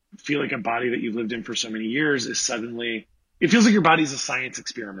to feel like a body that you've lived in for so many years is suddenly, it feels like your body's a science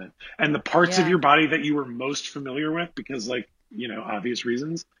experiment, and the parts of your body that you were most familiar with, because like, obvious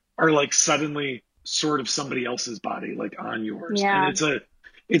reasons, are like suddenly sort of somebody else's body, like on yours. Yeah. And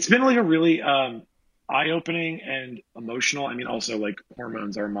it's been like a really, eye-opening and emotional. I mean, also like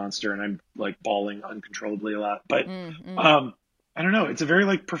hormones are a monster, and I'm like bawling uncontrollably a lot, but, I don't know. It's a very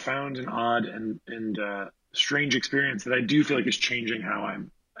like profound and odd and strange experience that I do feel like is changing how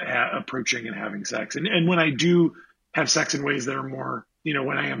I'm approaching and having sex. And when I do have sex in ways that are more,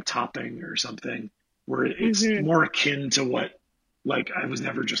 when I am topping or something, where it's more akin to what, like, I was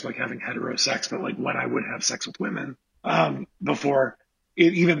never just like having hetero sex, but like when I would have sex with women before,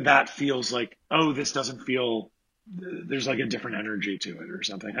 even that feels like, oh, this doesn't feel, there's like a different energy to it or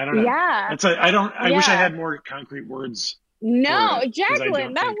something. I don't know. Yeah. I wish I had more concrete words. No, for it, 'cause I Jacqueline,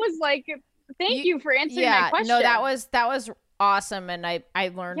 don't that think- was like, thank you for answering my question. No, that was awesome, and I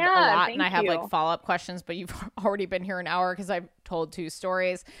learned a lot, and I have like follow-up questions, but you've already been here an hour because I've told 2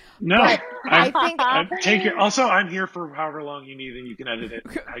 stories. No, But I think take it. Also, I'm here for however long you need, and you can edit it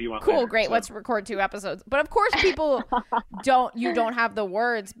how you want. cool, later, great. so. Let's record 2 episodes. But of course, people don't have the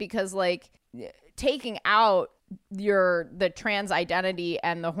words, because like taking out the trans identity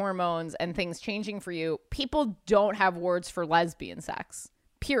and the hormones and things changing for you, people don't have words for lesbian sex,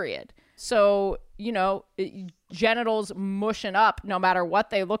 period. So, genitals mushing up no matter what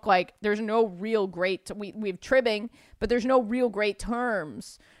they look like. There's no real great, we have tribbing, but there's no real great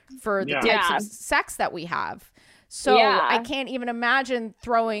terms for the types of sex that we have. So I can't even imagine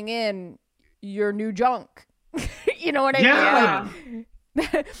throwing in your new junk. You know what I mean?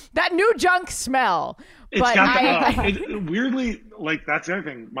 Like, that new junk smell. It's but got weirdly, like, that's the other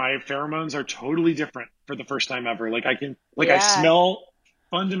thing. My pheromones are totally different for the first time ever. Like, I smell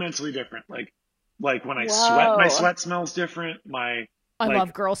fundamentally different. Like when I sweat, my sweat smells different. I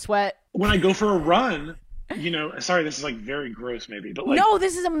love girl sweat. When I go for a run, sorry, this is like very gross maybe, but like, no,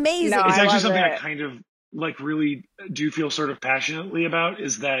 this is amazing. No, it's I actually love something it. I kind of like really do feel sort of passionately about,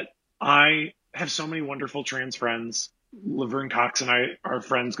 is that I have so many wonderful trans friends. Laverne Cox and I are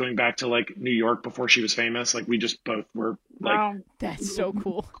friends going back to like New York before she was famous. Like we just both were like That's so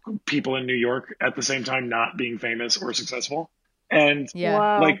cool. people in New York at the same time, not being famous or successful. And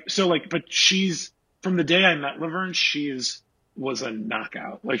Wow. but she's, from the day I met Laverne, was a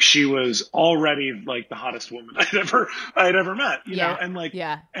knockout. Like she was already like the hottest woman I'd ever met, you know? And like,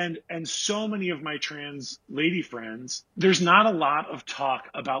 and so many of my trans lady friends, there's not a lot of talk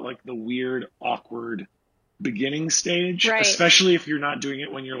about like the weird, awkward beginning stage, especially if you're not doing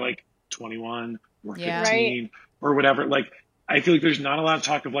it when you're like 21 or 15 or whatever. Like, I feel like there's not a lot of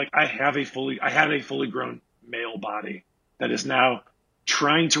talk of like, I had a fully grown male body that is now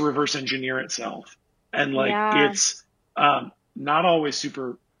trying to reverse engineer itself. And like, it's not always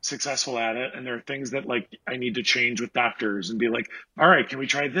super successful at it, and there are things that like I need to change with doctors and be like, all right, can we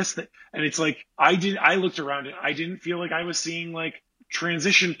try this thing? And it's like I looked around and I didn't feel like I was seeing like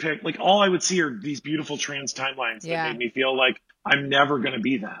transition pic. Like all I would see are these beautiful trans timelines that made me feel like I'm never gonna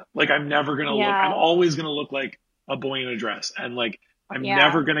be that. Like I'm never gonna look. I'm always gonna look like a boy in a dress, and like I'm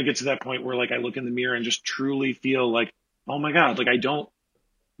never gonna get to that point where like I look in the mirror and just truly feel like, oh my God, like I don't,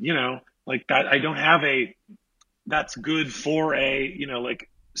 like that. I don't have that's good for a, like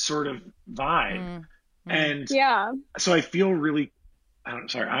sort of vibe. And so I feel really,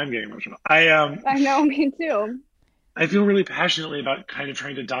 sorry, I'm getting emotional. I know, me too. I feel really passionately about kind of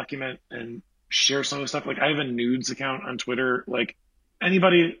trying to document and share some of the stuff. Like I have a nudes account on Twitter. Like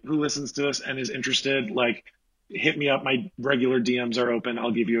anybody who listens to this and is interested, like hit me up. My regular DMs are open.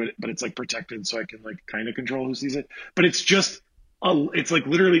 I'll give you it, but it's like protected so I can like kind of control who sees it. But it's just, it's like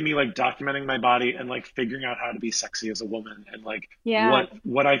literally me like documenting my body and like figuring out how to be sexy as a woman and like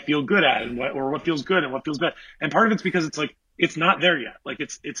what I feel good at and what feels good and what feels bad. And part of it's because it's like, it's not there yet. Like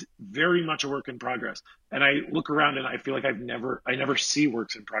it's very much a work in progress. And I look around and I feel like I never see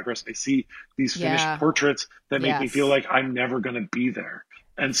works in progress. I see these finished portraits that make me feel like I'm never going to be there.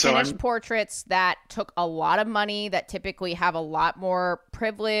 And so finished portraits that took a lot of money, that typically have a lot more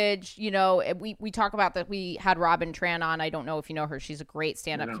privilege. We talk about that. We had Robin Tran on. I don't know if you know her. She's a great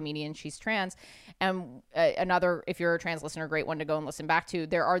stand-up comedian. She's trans. And another, if you're a trans listener, great one to go and listen back to.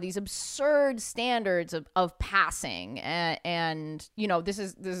 There are these absurd standards of passing. And this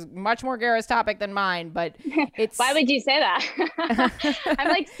is much more Gara's topic than mine, but it's... Why would you say that? I'm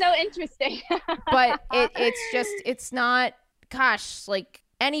like so interesting. But it's not... Gosh, like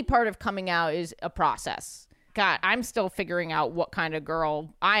any part of coming out is a process. God, I'm still figuring out what kind of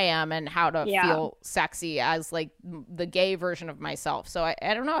girl I am and how to feel sexy as like the gay version of myself. So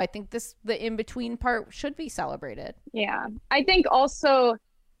I don't know. I think the in-between part should be celebrated. Yeah. I think also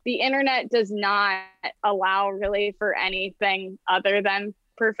the internet does not allow really for anything other than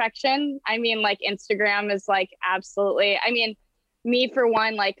perfection. I mean, like Instagram is like absolutely, me for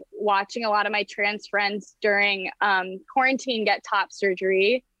one, like watching a lot of my trans friends during quarantine get top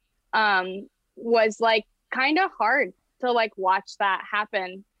surgery was like kind of hard to like watch that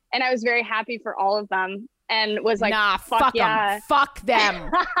happen. And I was very happy for all of them and was like, fuck them. Fuck them.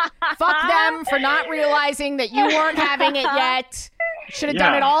 Fuck them for not realizing that you weren't having it yet. Should have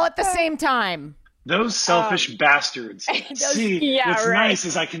done it all at the same time. Those selfish bastards. See, what's nice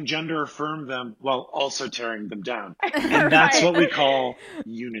is I can gender affirm them while also tearing them down. And that's what we call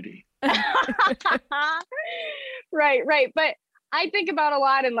unity. Right. But I think about a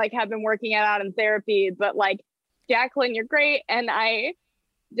lot and like have been working it out in therapy, but like Jacqueline, you're great. And I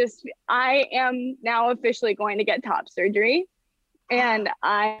am now officially going to get top surgery. And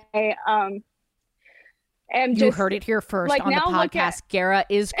you heard it here first like on the podcast. Gara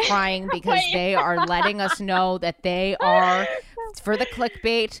is crying because they are letting us know that they are, for the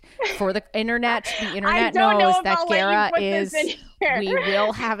clickbait, for the internet. The internet knows that Gara is. We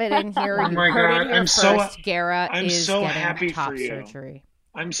will have it in here. Oh my God! I'm so Gara is so getting happy top for you. Surgery.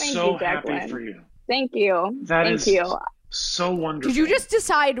 I'm so happy for you. Thank you. Thank you. So wonderful. Did you just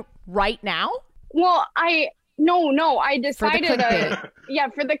decide right now? Well, No, I decided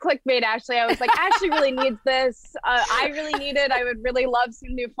for the clickbait, Ashley. I was like, Ashley really needs this. I really need it. I would really love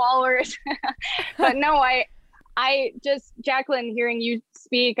some new followers. But no, I just, Jacqueline, hearing you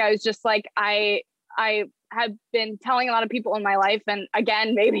speak, I was just like, I have been telling a lot of people in my life, and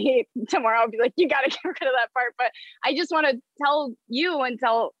again, maybe tomorrow I'll be like, you got to get rid of that part. But I just want to tell you and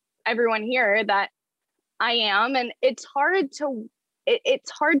tell everyone here that I am, and it's hard to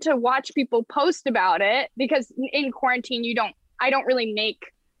watch people post about it because in quarantine, I don't really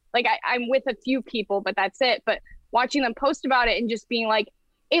make, like I'm with a few people, but that's it. But watching them post about it and just being like,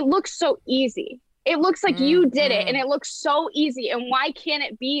 it looks so easy. It looks like you did it and it looks so easy. And why can't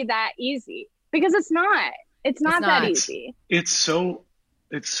it be that easy? Because it's not that easy. It's so,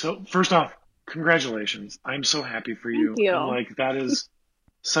 first off, congratulations. I'm so happy for you. Thank you. And like, that is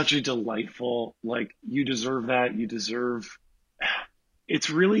such a delightful, like you deserve that. It's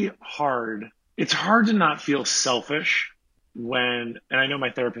really hard. It's hard to not feel selfish and I know my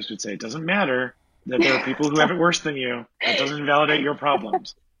therapist would say, it doesn't matter that there are people who have it worse than you. That doesn't invalidate your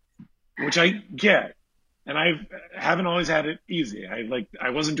problems, which I get. And I haven't always had it easy. I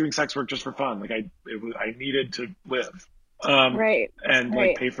wasn't doing sex work just for fun. Like I needed to live, like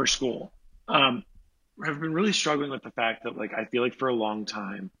pay for school. I've been really struggling with the fact that like, I feel like for a long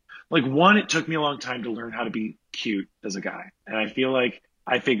time, like one, it took me a long time to learn how to be cute as a guy. And I feel like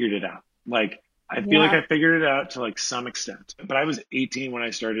I figured it out. Like, I feel like I figured it out to like some extent, but I was 18 when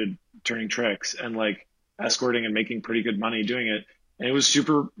I started turning tricks and like escorting and making pretty good money doing it. And it was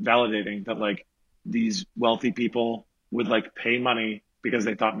super validating that like these wealthy people would like pay money because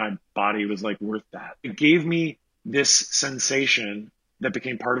they thought my body was like worth that. It gave me this sensation that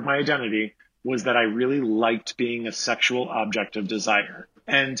became part of my identity, was that I really liked being a sexual object of desire.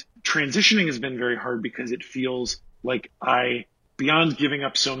 And transitioning has been very hard because it feels like beyond giving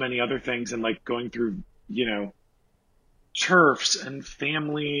up so many other things and like going through, turfs and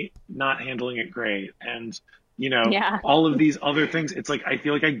family not handling it great and, all of these other things. It's like, I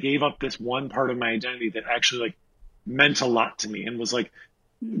feel like I gave up this one part of my identity that actually like meant a lot to me and was like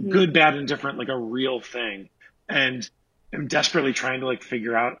good, bad, and different, like a real thing. And I'm desperately trying to like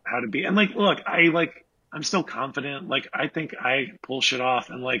figure out how to be. And like, look, I'm still confident. Like, I think I pull shit off.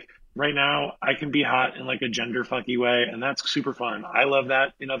 And like, right now I can be hot in like a gender fucky way. And that's super fun. I love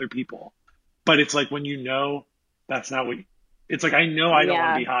that in other people. But it's like, when that's not what, it's like, I know I don't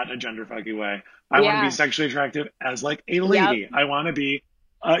want to be hot in a gender fucky way. I want to be sexually attractive as like a lady. I want to be,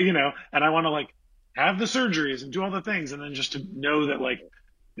 and I want to like have the surgeries and do all the things. And then just to know that like,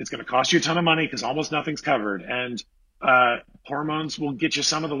 it's going to cost you a ton of money because almost nothing's covered. And hormones will get you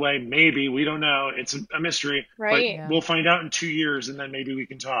some of the way. Maybe, we don't know. It's a mystery, right? But we'll find out in 2 years and then maybe we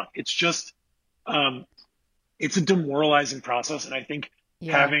can talk. It's just, it's a demoralizing process. And I think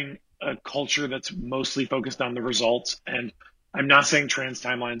having a culture that's mostly focused on the results, and I'm not saying trans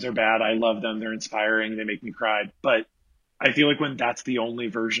timelines are bad. I love them. They're inspiring. They make me cry. But I feel like when that's the only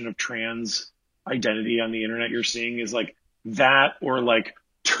version of trans identity on the internet you're seeing is like that, or like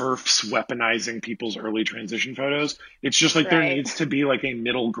TERFs weaponizing people's early transition photos. It's just like there needs to be like a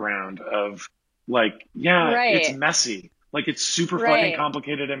middle ground of like, it's messy. Like, it's super fucking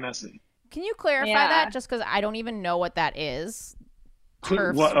complicated and messy. Can you clarify that? Just because I don't even know what that is.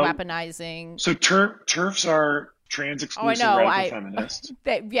 TERFs weaponizing. So TERFs are trans exclusive radical feminists.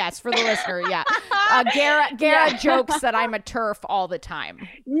 Yes, for the listener, Gara jokes that I'm a TERF all the time.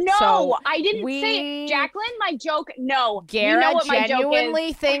 No, so I didn't say, Jacqueline, my joke, no. Gara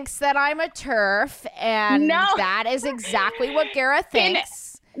genuinely thinks that I'm a TERF, and that is exactly what Gara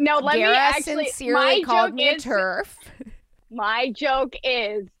thinks. Gara sincerely called me a TERF. My joke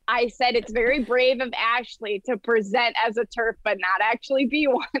is, I said it's very brave of Ashley to present as a TERF, but not actually be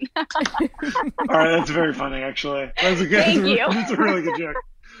one. All right, that's very funny, actually. That's Thank you. That's a really good joke.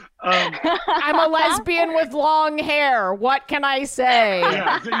 I'm a lesbian with long hair. What can I say?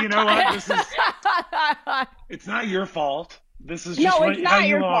 You know what? It's not your fault. This is just how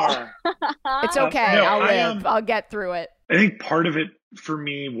you are. It's okay. I'll live. I'll get through it. I think part of it for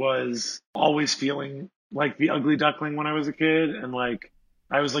me was always feeling like the ugly duckling when I was a kid. And like,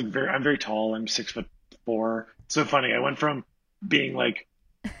 I was like I'm very tall. I'm 6'4". So funny. I went from being like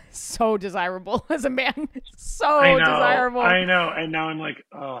so desirable as a man. Desirable. I know. And now I'm like,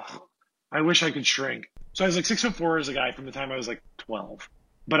 oh, I wish I could shrink. So I was like 6'4" as a guy from the time I was like 12.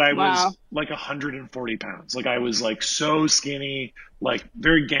 But I was like 140 pounds. Like, I was like so skinny, like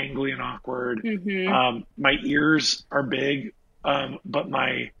very gangly and awkward. My ears are big, but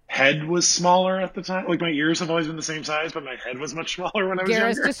my head was smaller at the time. Like, my ears have always been the same size, but my head was much smaller when I was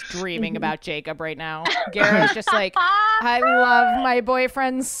Gara's younger. just dreaming about Jacob right now. Gara's just like, I love my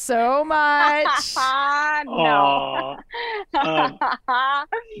boyfriend so much. No.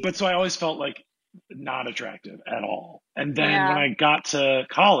 But so I always felt like not attractive at all. And then when I got to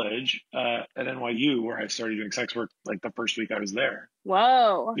college at NYU, where I started doing sex work like the first week I was there.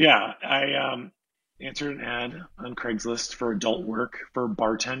 Whoa. Yeah. I answered an ad on Craigslist for adult work for a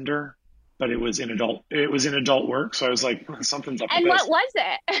bartender, but it was in adult work. So I was like, something's up with this. And what was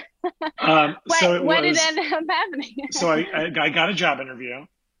it? What did end up happening? So I got a job interview.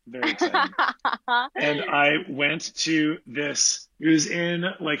 Very exciting. And I went to this, it was in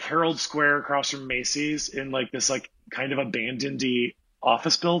like Herald Square across from Macy's, in like this like kind of abandoned-y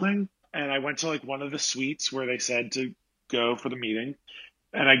office building. And I went to like one of the suites where they said to go for the meeting.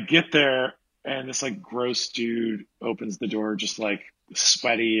 And I get there, and this like gross dude opens the door, just like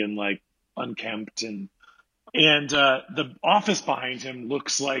sweaty and like unkempt, and the office behind him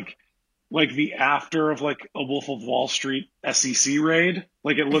looks like the after of like a Wolf of Wall Street SEC raid.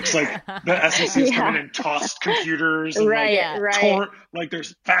 Like, it looks like the SEC has come in and tossed computers and like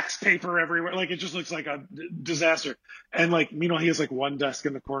there's fax paper everywhere. Like, it just looks like a disaster. And like, meanwhile, he has like one desk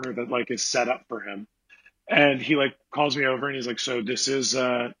in the corner that like is set up for him. And he like calls me over and he's like, so this is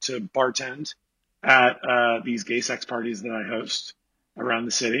to bartend at these gay sex parties that I host around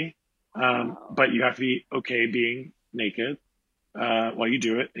the city. But you have to be okay being naked while you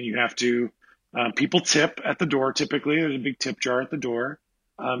do it. And you have to, people tip at the door. Typically there's a big tip jar at the door.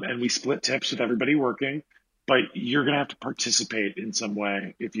 And we split tips with everybody working, but you're going to have to participate in some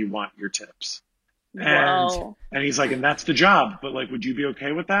way if you want your tips. And he's like, and that's the job, but like, would you be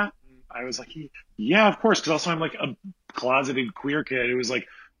okay with that? I was like, yeah, of course. Cause also I'm like a closeted queer kid who was like,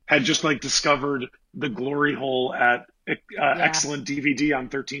 had just like discovered the glory hole at Excellent DVD on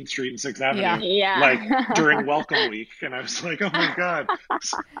 13th Street and 6th Avenue, like during Welcome Week. And I was like, oh my God,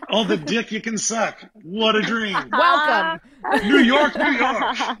 all the dick you can suck. What a dream. Welcome. New York, New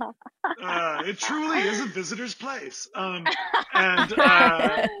York. It truly is a visitor's place. And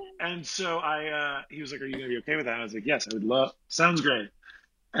so he was like, are you going to be okay with that? And I was like, yes, I would love, sounds great.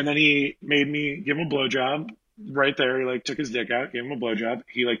 And then he made me give him a blowjob right there. He like took his dick out, gave him a blowjob.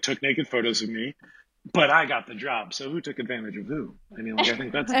 He like took naked photos of me, but I got the job. So who took advantage of who? I mean, like, I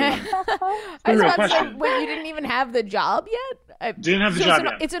think that's the real question. Wait, you didn't even have the job yet? Didn't have the job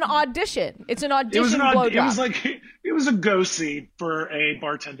yet. It's an audition. It's an audition blowjob. It was like, it was a go see for a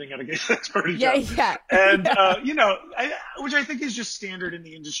bartending at a gay sex party job. Yeah. And, which I think is just standard in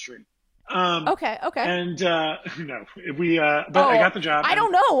the industry. Okay. And no, I got the job. I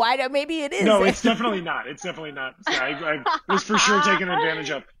don't know. Maybe it is. No, it's definitely not. It's definitely not. So I was for sure taken advantage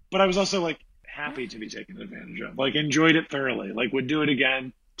of, but I was also like happy to be taken advantage of. Like enjoyed it thoroughly. Like would do it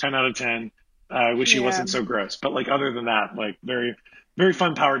again. 10 out of 10. Wish he wasn't so gross. But like other than that, like very, very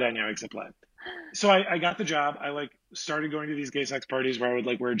fun power dynamics at play. So I got the job. I like started going to these gay sex parties where I would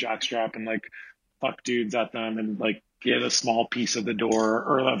like wear a jockstrap and like fuck dudes at them and like get a small piece of the door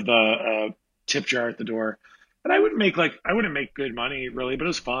or of the tip jar at the door. And I wouldn't make good money really, but it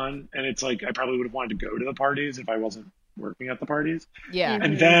was fun. And it's like, I probably would have wanted to go to the parties if I wasn't working at the parties. Yeah.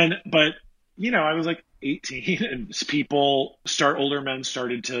 And then, but I was like 18 and older men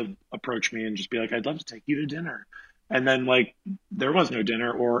started to approach me and just be like, I'd love to take you to dinner. And then like, there was no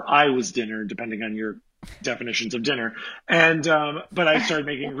dinner or I was dinner, depending on your definitions of dinner. And, but I started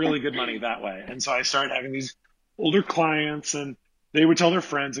making really good money that way. And so I started having these older clients and they would tell their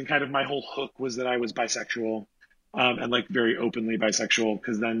friends, and kind of my whole hook was that I was bisexual, and like very openly bisexual,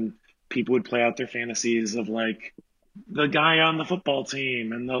 because then people would play out their fantasies of like the guy on the football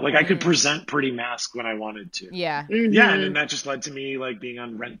team and I could present pretty mask when I wanted to. Yeah. Mm-hmm. Yeah. And then that just led to me like being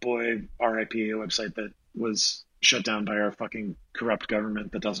on Rent Boy, RIP, a website that was shut down by our fucking corrupt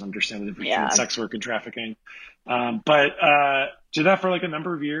government that doesn't understand the difference between sex work and trafficking. But did that for like a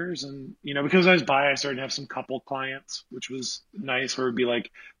number of years. And, because I was bi, I started to have some couple clients, which was nice, where it would be like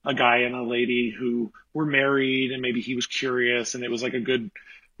a guy and a lady who were married and maybe he was curious and it was like a good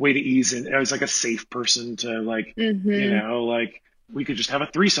way to ease in. I was like a safe person to like, like we could just have a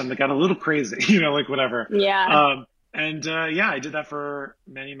threesome that got a little crazy, like whatever. Yeah. I did that for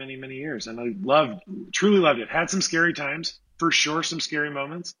many, many, many years. And I truly loved it. Had some scary times, for sure. Some scary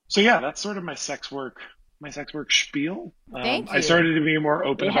moments. So yeah, that's sort of my sex work spiel. Thank you. I started to be more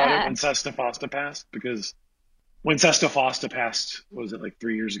open about it when Sesta Fosta passed, because when Sesta Fosta passed, what was it, like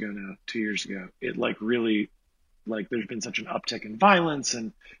 3 years ago now, 2 years ago, it like really, like there's been such an uptick in violence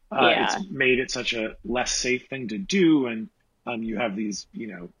and it's made it such a less safe thing to do. And you have these,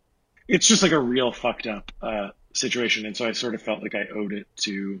 it's just like a real fucked up situation. And so I sort of felt like I owed it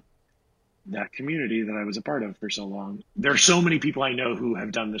to that community that I was a part of for so long. There are so many people I know who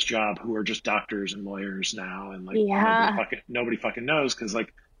have done this job who are just doctors and lawyers now. And like, nobody fucking knows. Cause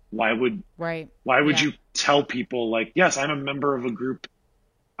like, why would you tell people like, yes, I'm a member of a group.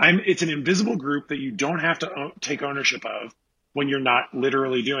 It's an invisible group that you don't have to take ownership of when you're not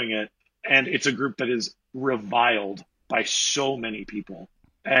literally doing it. And it's a group that is reviled by so many people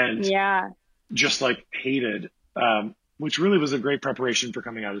and just like hated, which really was a great preparation for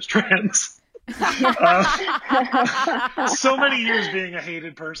coming out as trans. So many years being a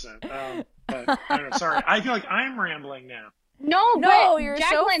hated person. But I don't know, sorry. I feel like I'm rambling now. No, you're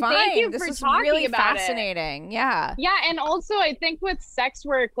Jacqueline, so fine. thank you this for is talking really about fascinating. Yeah. Yeah, and also I think with sex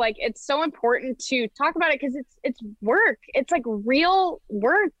work, like it's so important to talk about it because it's work. It's like real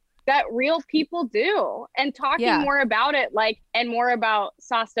work that real people do, and talking more about it, like, and more about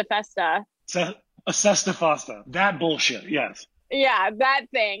Sesta Festa. Sesta Fosta. That bullshit. Yes. Yeah, that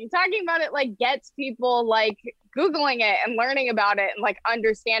thing. Talking about it like gets people like Googling it and learning about it and like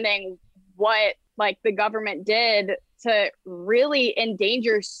understanding what like the government did to really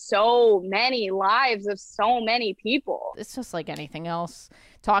endanger so many lives of so many people. It's just like anything else.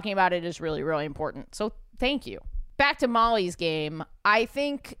 Talking about it is really, really important. So thank you. Back to Molly's game. I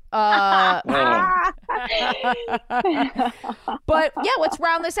think, but yeah, let's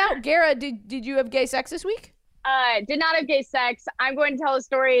round this out. Gara, did you have gay sex this week? did not have gay sex. I'm going to tell a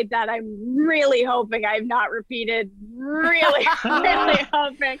story that I'm really hoping I've not repeated. Really, really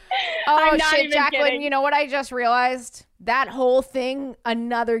hoping. Oh, I'm not shit, even Jacqueline, kidding. you know what I just realized? That whole thing,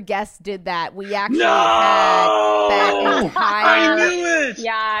 another guest did that. We actually No! had that entire... I knew it.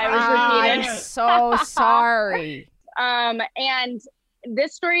 Yeah, I was I'm repeated. so sorry. And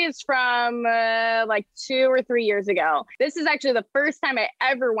this story is from like 2 or 3 years ago. This is actually the first time I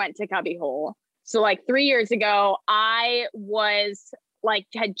ever went to Cubbyhole. So like 3 years ago, I was like,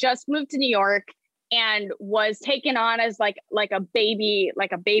 had just moved to New York and was taken on as like a baby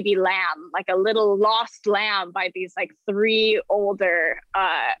lamb, like a little lost lamb by these like 3 older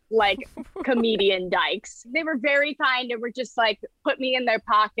like comedian dykes. They were very kind and were just like put me in their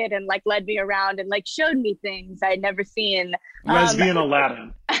pocket and like led me around and like showed me things I'd never seen. Lesbian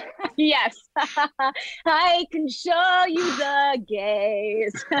Aladdin. Yes. I can show you the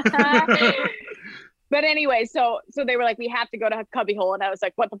gays. But anyway, so they were like, we have to go to Cubbyhole. And I was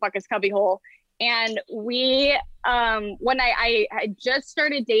like, what the fuck is Cubbyhole? And we, when I had just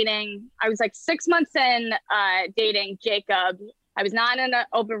started dating, I was like 6 months in dating Jacob. I was not in an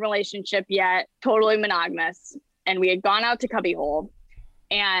open relationship yet, totally monogamous. And we had gone out to Cubbyhole.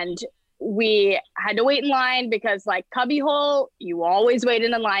 And we had to wait in line because like Cubbyhole, you always wait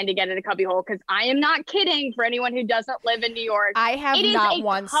in a line to get into Cubbyhole. Because I am not kidding for anyone who doesn't live in New York. I have It is not a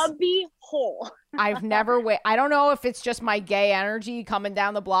once... Cubbyhole. I've never I don't know if it's just my gay energy coming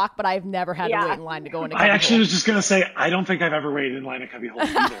down the block, but I've never had to wait in line to go into I actually Cubbyhole. was just gonna say I don't think I've ever waited in line at Cubbyhole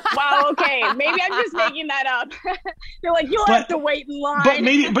either. Wow, okay. Maybe I'm just making that up. They're like, you'll have to wait in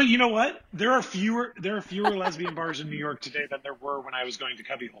line. But you know what? There are fewer lesbian bars in New York today than there were when I was going to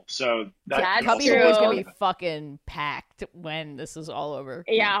Cubbyhole. So That's Cubbyhole is true. gonna be fucking packed when this is all over.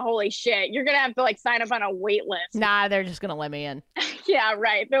 Yeah, holy shit. You're going to have to like sign up on a wait list. Nah, they're just gonna let me in. Yeah,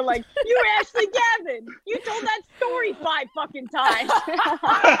 right. They're like, you Ashley Gavin. You told that story 5 fucking times.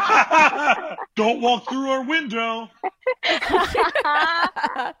 Don't walk through our window.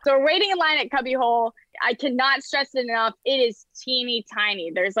 So we're waiting in line at Cubbyhole. I cannot stress it enough. It is teeny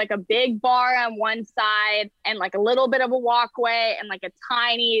tiny. There's like a big bar on one side and like a little bit of a walkway and like a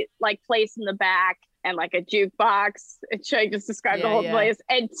tiny like place in the back and like a jukebox. Should I just describe the whole place?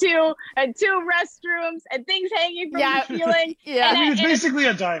 And two restrooms and things hanging from the ceiling. Yeah. I mean, it's basically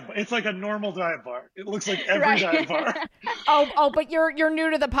a dive bar. It's like a normal dive bar. It looks like every dive bar. But you're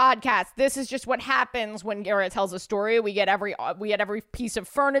new to the podcast. This is just what happens when Garrett tells a story. We get every piece of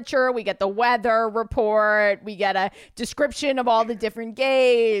furniture. We get the weather report. We get a description of all the different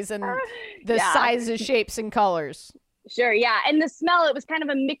gays and the sizes, shapes, and colors. Sure, yeah. And the smell, it was kind of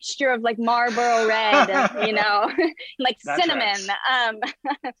a mixture of like Marlboro Red, and, like that cinnamon.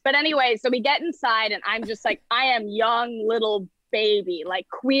 But anyway, so we get inside and I'm just like, I am young little baby, like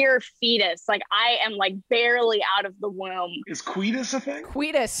queer fetus. Like I am like barely out of the womb. Is Quetus a thing?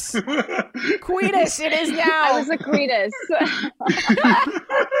 Quetus. Quetus, it is now. I was a Quetus.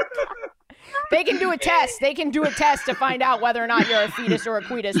 They can do a test. They can do a test to find out whether or not you're a fetus or a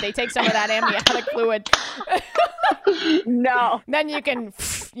quetus. They take some of that amniotic fluid. No. Then you can,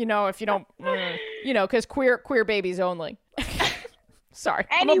 if you don't, because queer babies only. Sorry.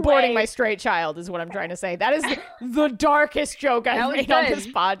 Anyway. I'm aborting my straight child is what I'm trying to say. That is the darkest joke I've made on this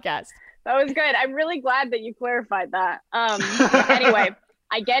podcast. That was good. I'm really glad that you clarified that. Anyway,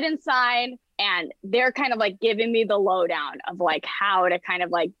 I get inside and they're kind of like giving me the lowdown of like how to kind of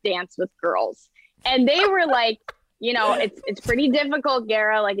like dance with girls. And they were like, it's pretty difficult,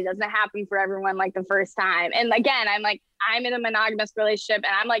 Gara. Like it doesn't happen for everyone like the first time. And again, I'm in a monogamous relationship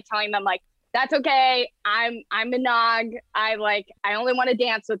and I'm like telling them like, that's okay. I'm monog. I only want to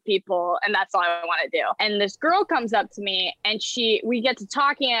dance with people and that's all I want to do. And this girl comes up to me and we get to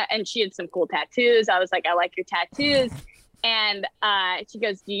talking and she had some cool tattoos. I was like, I like your tattoos. And she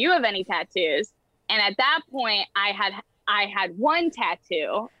goes, do you have any tattoos? And at that point I had 1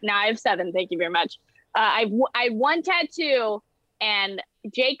 tattoo. Now I have 7. Thank you very much. I had 1 tattoo and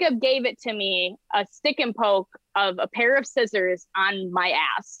Jacob gave it to me, a stick and poke of a pair of scissors on my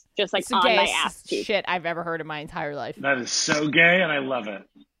ass, just like on my ass cheek. Shit I've ever heard in my entire life. That is so gay and I love it.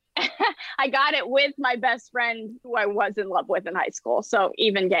 I got it with my best friend who I was in love with in high school, so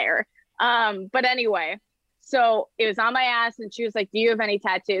even gayer. But anyway, so it was on my ass and she was like, do you have any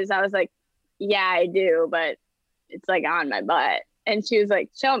tattoos? I was like, yeah, I do, but it's like on my butt. And she was like,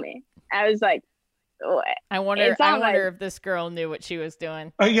 show me. I was like, what? I wonder if this girl knew what she was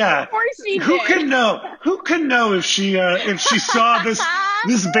doing. Oh yeah. Of course she Who did. can know? Who can know if she saw this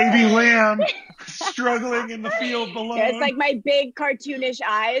baby lamb struggling in the field below? It's like my big cartoonish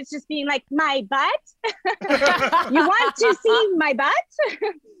eyes just being like, my butt? You want to see my butt?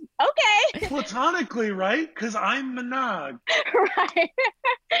 okay. Platonically, right? Because I'm Manog. Right.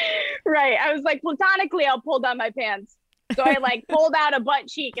 Right. I was like, platonically, I'll pull down my pants. So I like pulled out a butt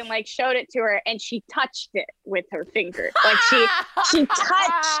cheek and like showed it to her, and she touched it with her finger. Like she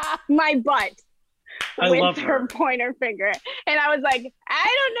touched my butt with her pointer finger. And I was like,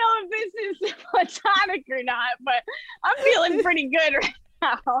 I don't know if this is platonic or not, but I'm feeling pretty good right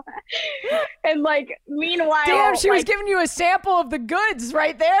now. And like, meanwhile, damn, she like, was giving you a sample of the goods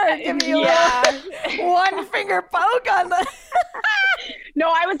right there, giving you a one finger poke on the. No,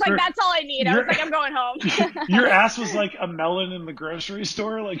 I was like, that's all I need. I was like, I'm going home. Your ass was like a melon in the grocery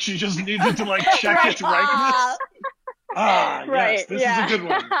store. Like she just needed to like check its ripeness. Yes, this is a good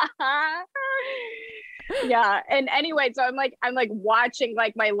one. Yeah. And anyway, so I'm like watching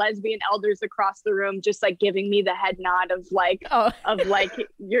like my lesbian elders across the room just like giving me the head nod of like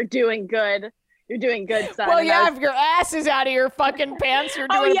you're doing good. You're doing good, son. Well, yeah, if your ass is out of your fucking pants, you're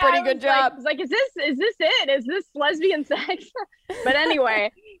doing a pretty good job. I was like, is this it? Is this lesbian sex? But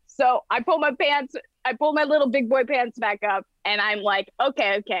anyway, so I pull my little big boy pants back up, and I'm like,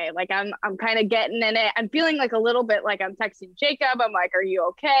 okay. Like I'm kind of getting in it. I'm feeling like a little bit like I'm texting Jacob. I'm like, are you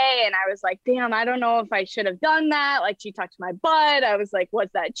okay? And I was like, damn, I don't know if I should have done that. Like she touched my butt. I was like, was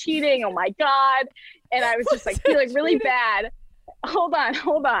that cheating? Oh my God. And I was just like feeling really bad. Hold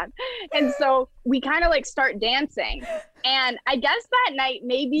on. And so we kind of like start dancing. And I guess that night,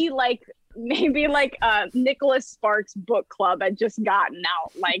 maybe like Nicholas Sparks book club had just gotten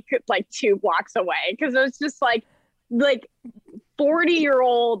out like 2 blocks away. Cause it was just like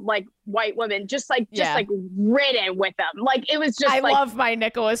 40-year-old like white women just ridden with them. Like it was just I love my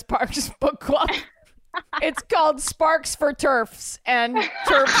Nicholas Sparks book club. It's called Sparks for Turfs and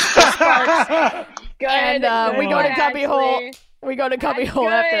Turfs for Sparks. Good. And we go to Cubby Hole. We go to Cubby Hole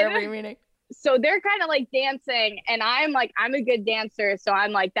after every meeting. So they're kind of like dancing, and I'm a good dancer. So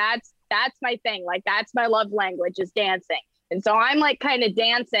I'm like, that's my thing. Like, that's my love language is dancing. And so I'm like kind of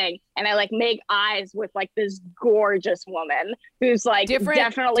dancing, and I like make eyes with like this gorgeous woman who's like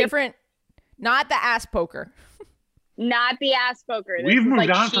definitely different, not the ass poker. Not the ass poker. We've moved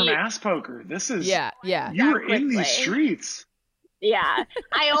on from ass poker. This is you're in these streets. Yeah.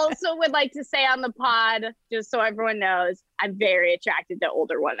 I also would like to say on the pod, just so everyone knows, I'm very attracted to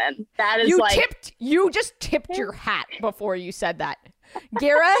older women. That is you just tipped your hat before you said that.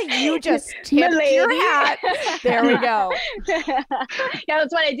 Gara, you just tipped your hat. There we go. Yeah,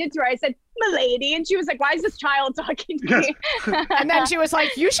 that's what I did to her. I said, "Milady," and she was like, "Why is this child talking to me?" And then she was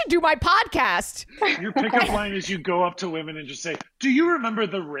like, "You should do my podcast." Your pickup line is you go up to women and just say, "Do you remember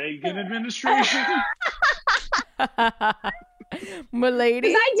the Reagan administration?"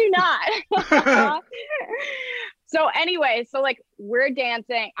 Milady? I do not. So anyway, so like we're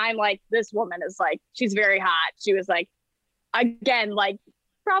dancing. I'm like, this woman is like, she's very hot. She was like, again, like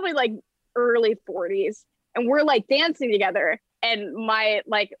probably like early 40s. And we're like dancing together. And my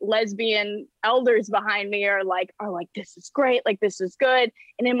like lesbian elders behind me are like, this is great. Like, this is good.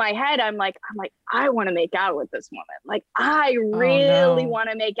 And in my head, I'm like, I want to make out with this woman. Like, I really want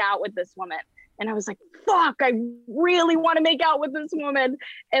to make out with this woman. And I was like, fuck, I really want to make out with this woman.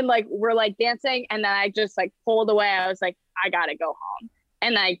 And like, we're like dancing. And then I just like pulled away. I was like, I got to go home.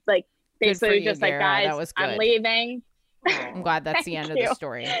 And I like basically just like, guys, I'm leaving. I'm glad that's the end of the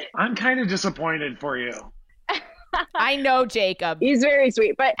story. I'm kind of disappointed for you. I know Jacob. He's very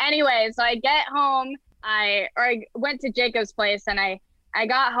sweet. But anyway, so I get home. I went to Jacob's place, and I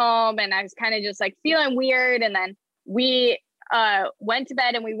got home, and I was kind of just like feeling weird. And then we went to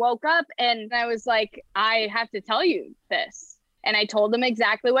bed, and we woke up, and I was like, I have to tell you this. And I told him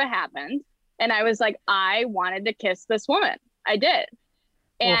exactly what happened. And I was like, I wanted to kiss this woman. I did.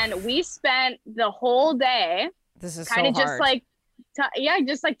 And we spent the whole day kind of just like,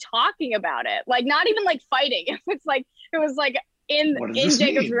 just like talking about it. Like, not even like fighting. It was like in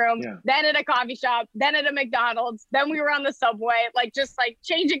Jacob's room, then at a coffee shop, then at a McDonald's, then we were on the subway, like just like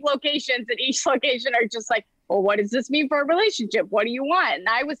changing locations, and each location are just like, well, what does this mean for a relationship? What do you want? And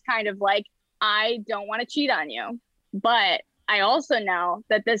I was kind of like, I don't want to cheat on you, but I also know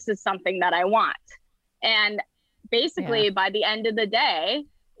that this is something that I want. And basically by the end of the day,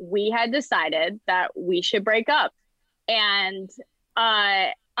 we had decided that we should break up. And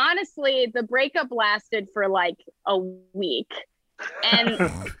honestly, the breakup lasted for like a week. And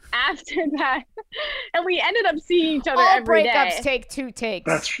after that, and we ended up seeing each other every day. All breakups take 2 takes.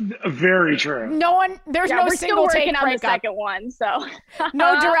 That's very true. There's no we're single still take working on breakup. the second one, so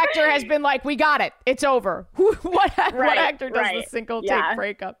no director has been like, we got it, it's over. What actor does the single take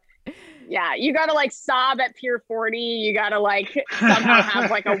breakup? Yeah, you gotta like sob at Pier 40. You gotta like somehow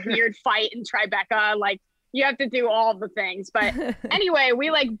have like a weird fight in Tribeca. Like, You have to do all the things. But anyway, we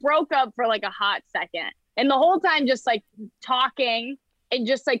like broke up for like a hot second. And the whole time just like talking and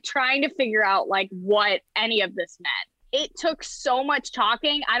just like trying to figure out like what any of this meant. It took so much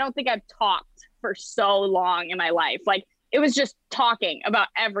talking. I don't think I've talked for so long in my life. Like it was just talking about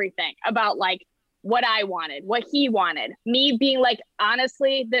everything, about like what I wanted, what he wanted, me being like,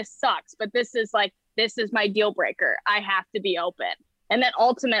 honestly, this sucks, but this is my deal breaker. I have to be open. And then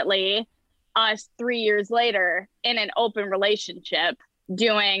ultimately us 3 years later in an open relationship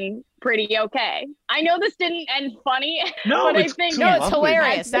doing pretty okay. I know this didn't end funny, No, but I it's think so No, it's lovely.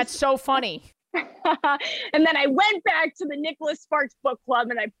 hilarious. That's so funny. and then I went back to the Nicholas Sparks book club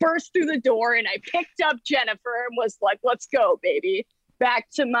and I burst through the door and I picked up Jennifer and was like, let's go, baby. Back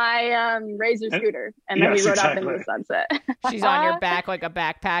to my Razor scooter. And then we rode off into the sunset. She's on your back like a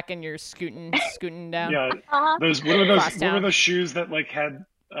backpack and you're scooting down. Yeah. Uh-huh. What were those shoes that like had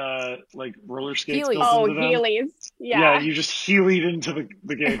like roller skates Heelys. built Oh, into them? Heelys. Yeah, Yeah. you just heelied into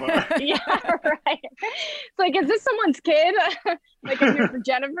the gay bar. Yeah, right. It's like, is this someone's kid? Like, I'm here for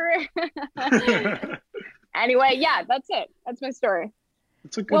Jennifer. Anyway, yeah, that's it. That's my story.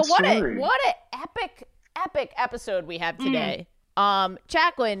 It's a good Well, story. what a epic episode we have today.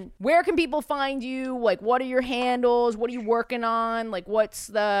 Jacqueline, where can people find you? Like, what are your handles? What are you working on? Like, what's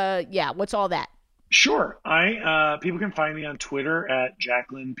all that? Sure. People can find me on Twitter at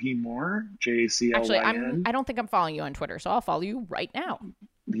Jacqueline P. Moore, JACLYN. Actually, I don't think I'm following you on Twitter, so I'll follow you right now.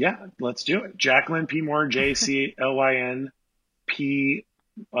 Yeah, let's do it. Jacqueline P. Moore, JACLYN P.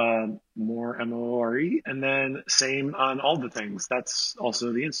 Moore, MORE. And then same on all the things. That's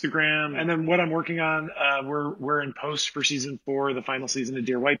also the Instagram. And then what I'm working on, we're in post for season 4, the final season of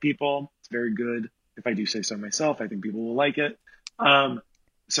Dear White People. It's very good. If I do say so myself, I think people will like it.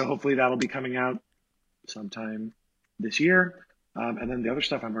 So hopefully that'll be coming out sometime this year. And then the other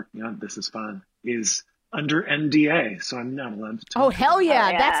stuff I'm working on, this is fun, is under NDA. So I'm not allowed to talk. Oh, hell yeah. Oh,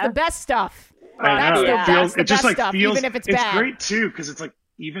 yeah. That's the best stuff. I know. That's the It just best like stuff, feels, even if it's bad. great too, because it's like,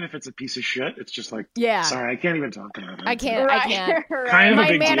 even if it's a piece of shit, it's just like, Yeah. sorry, I can't even talk about it. I can't. Right. Kind of a My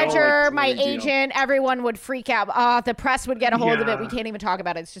big deal, manager, like, my no big deal. agent, everyone would freak out. The press would get a hold of it. Yeah. We can't even talk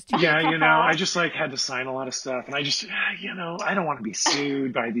about it. It's just too Yeah, I just like had to sign a lot of stuff, and I just, I don't want to be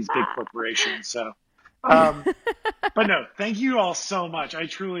sued by these big corporations. So, but no, thank you all so much. I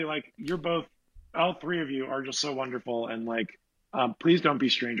truly all three of you are just so wonderful, and like, please don't be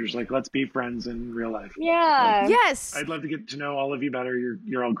strangers. Like, let's be friends in real life. Yeah. Yes. I'd love to get to know all of you better.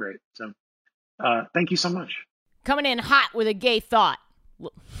 You're all great. So, thank you so much. Coming in hot with a gay thought.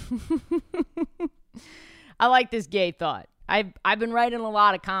 I like this gay thought. I've been writing a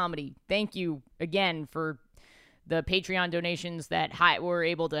lot of comedy. Thank you again for the Patreon donations that were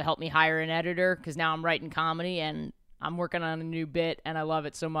able to help me hire an editor, because now I'm writing comedy and I'm working on a new bit and I love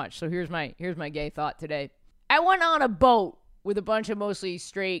it so much. So here's my gay thought today. I went on a boat with a bunch of mostly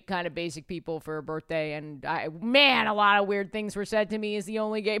straight kind of basic people for a birthday, and a lot of weird things were said to me as the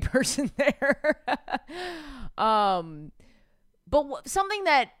only gay person there. But something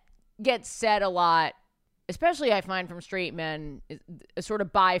that gets said a lot, especially I find from straight men, is a sort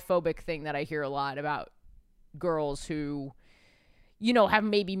of biphobic thing that I hear a lot about girls who, have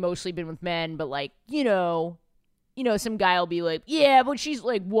maybe mostly been with men, but like, some guy will be like, yeah, but she's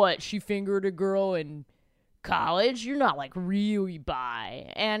like, what? She fingered a girl in college? You're not like really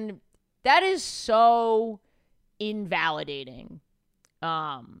bi. And that is so invalidating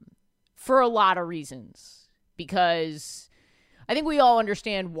for a lot of reasons, because I think we all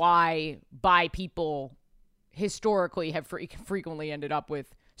understand why bi people historically have frequently ended up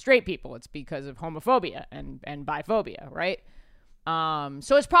with straight people. It's because of homophobia and biphobia, right?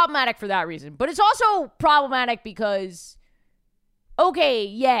 So it's problematic for that reason. But it's also problematic because, okay,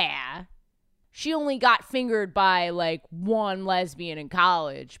 yeah, she only got fingered by like one lesbian in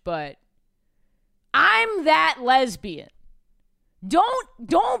college, but I'm that lesbian.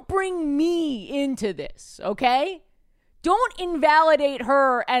 Don't bring me into this, okay? Don't invalidate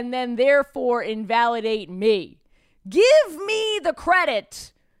her and then therefore invalidate me. Give me the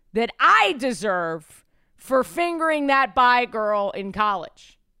credit that I deserve for fingering that bi girl in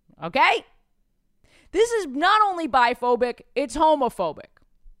college, okay? This is not only biphobic, it's homophobic.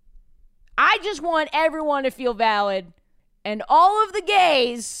 I just want everyone to feel valid, and all of the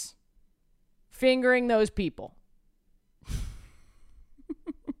gays fingering those people.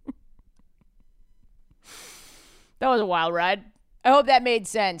 That was a wild ride. I hope that made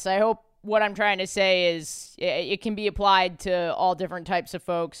sense. I hope what I'm trying to say is it can be applied to all different types of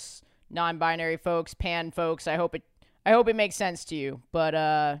folks, non-binary folks, pan folks. I hope it makes sense to you.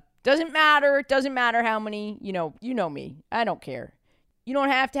 But doesn't matter. It doesn't matter how many, you know me. I don't care. You don't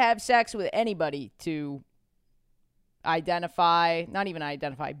have to have sex with anybody to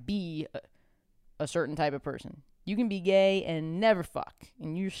be a certain type of person. You can be gay and never fuck,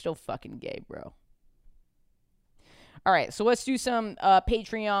 and you're still fucking gay, bro. All right, so let's do some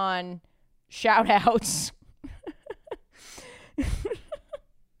Patreon shout-outs.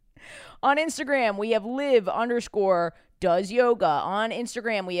 On Instagram, we have Liv_does yoga. On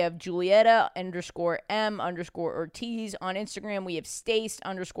Instagram, we have Julieta_M_Ortiz. On Instagram, we have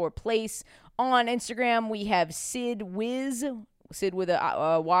Stace_place. On Instagram, we have Sid with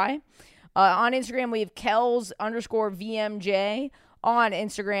a Y. On Instagram, we have Kells_VMJ. On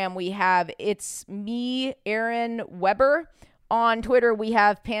Instagram, we have It's Me, Aaron Weber. On Twitter, we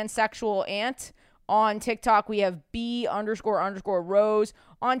have Pansexual Ant. On TikTok, we have B__Rose.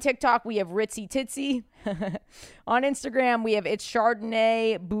 On TikTok, we have Ritzy Titsy. On Instagram, we have It's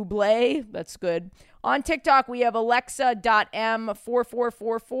Chardonnay Buble. That's good. On TikTok, we have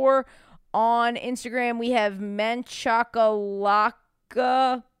Alexa.m4444. On Instagram, we have Menchakalaka.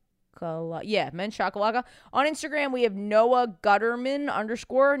 Menchakalaka. On Instagram, we have Noah Gutterman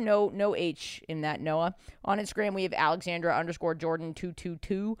 _ no H in that Noah. On Instagram, we have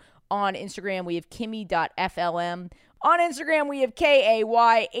Alexandra_Jordan222. On Instagram, we have Kimmy.flm. On Instagram, we have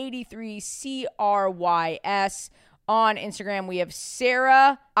KAY83CRYS. On Instagram, we have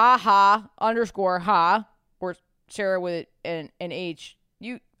Sarah _ha, or Sarah with an H.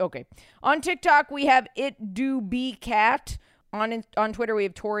 Okay. On TikTok, we have It Do Be Cat. On Twitter, we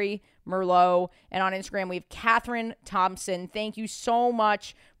have Tori Merlot. And on Instagram, we have Catherine Thompson. Thank you so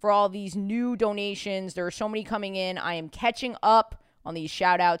much for all these new donations. There are so many coming in. I am catching up on these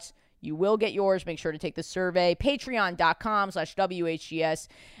shout outs. You will get yours. Make sure to take the survey. Patreon.com/WHGS.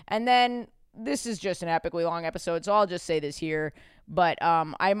 And then this is just an epically long episode, so I'll just say this here. But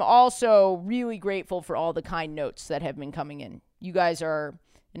I'm also really grateful for all the kind notes that have been coming in. You guys are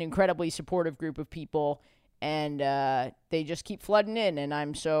an incredibly supportive group of people, and they just keep flooding in. And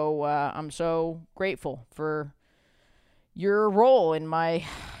I'm so grateful for your role in my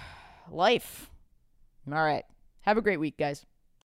life. All right. Have a great week, guys.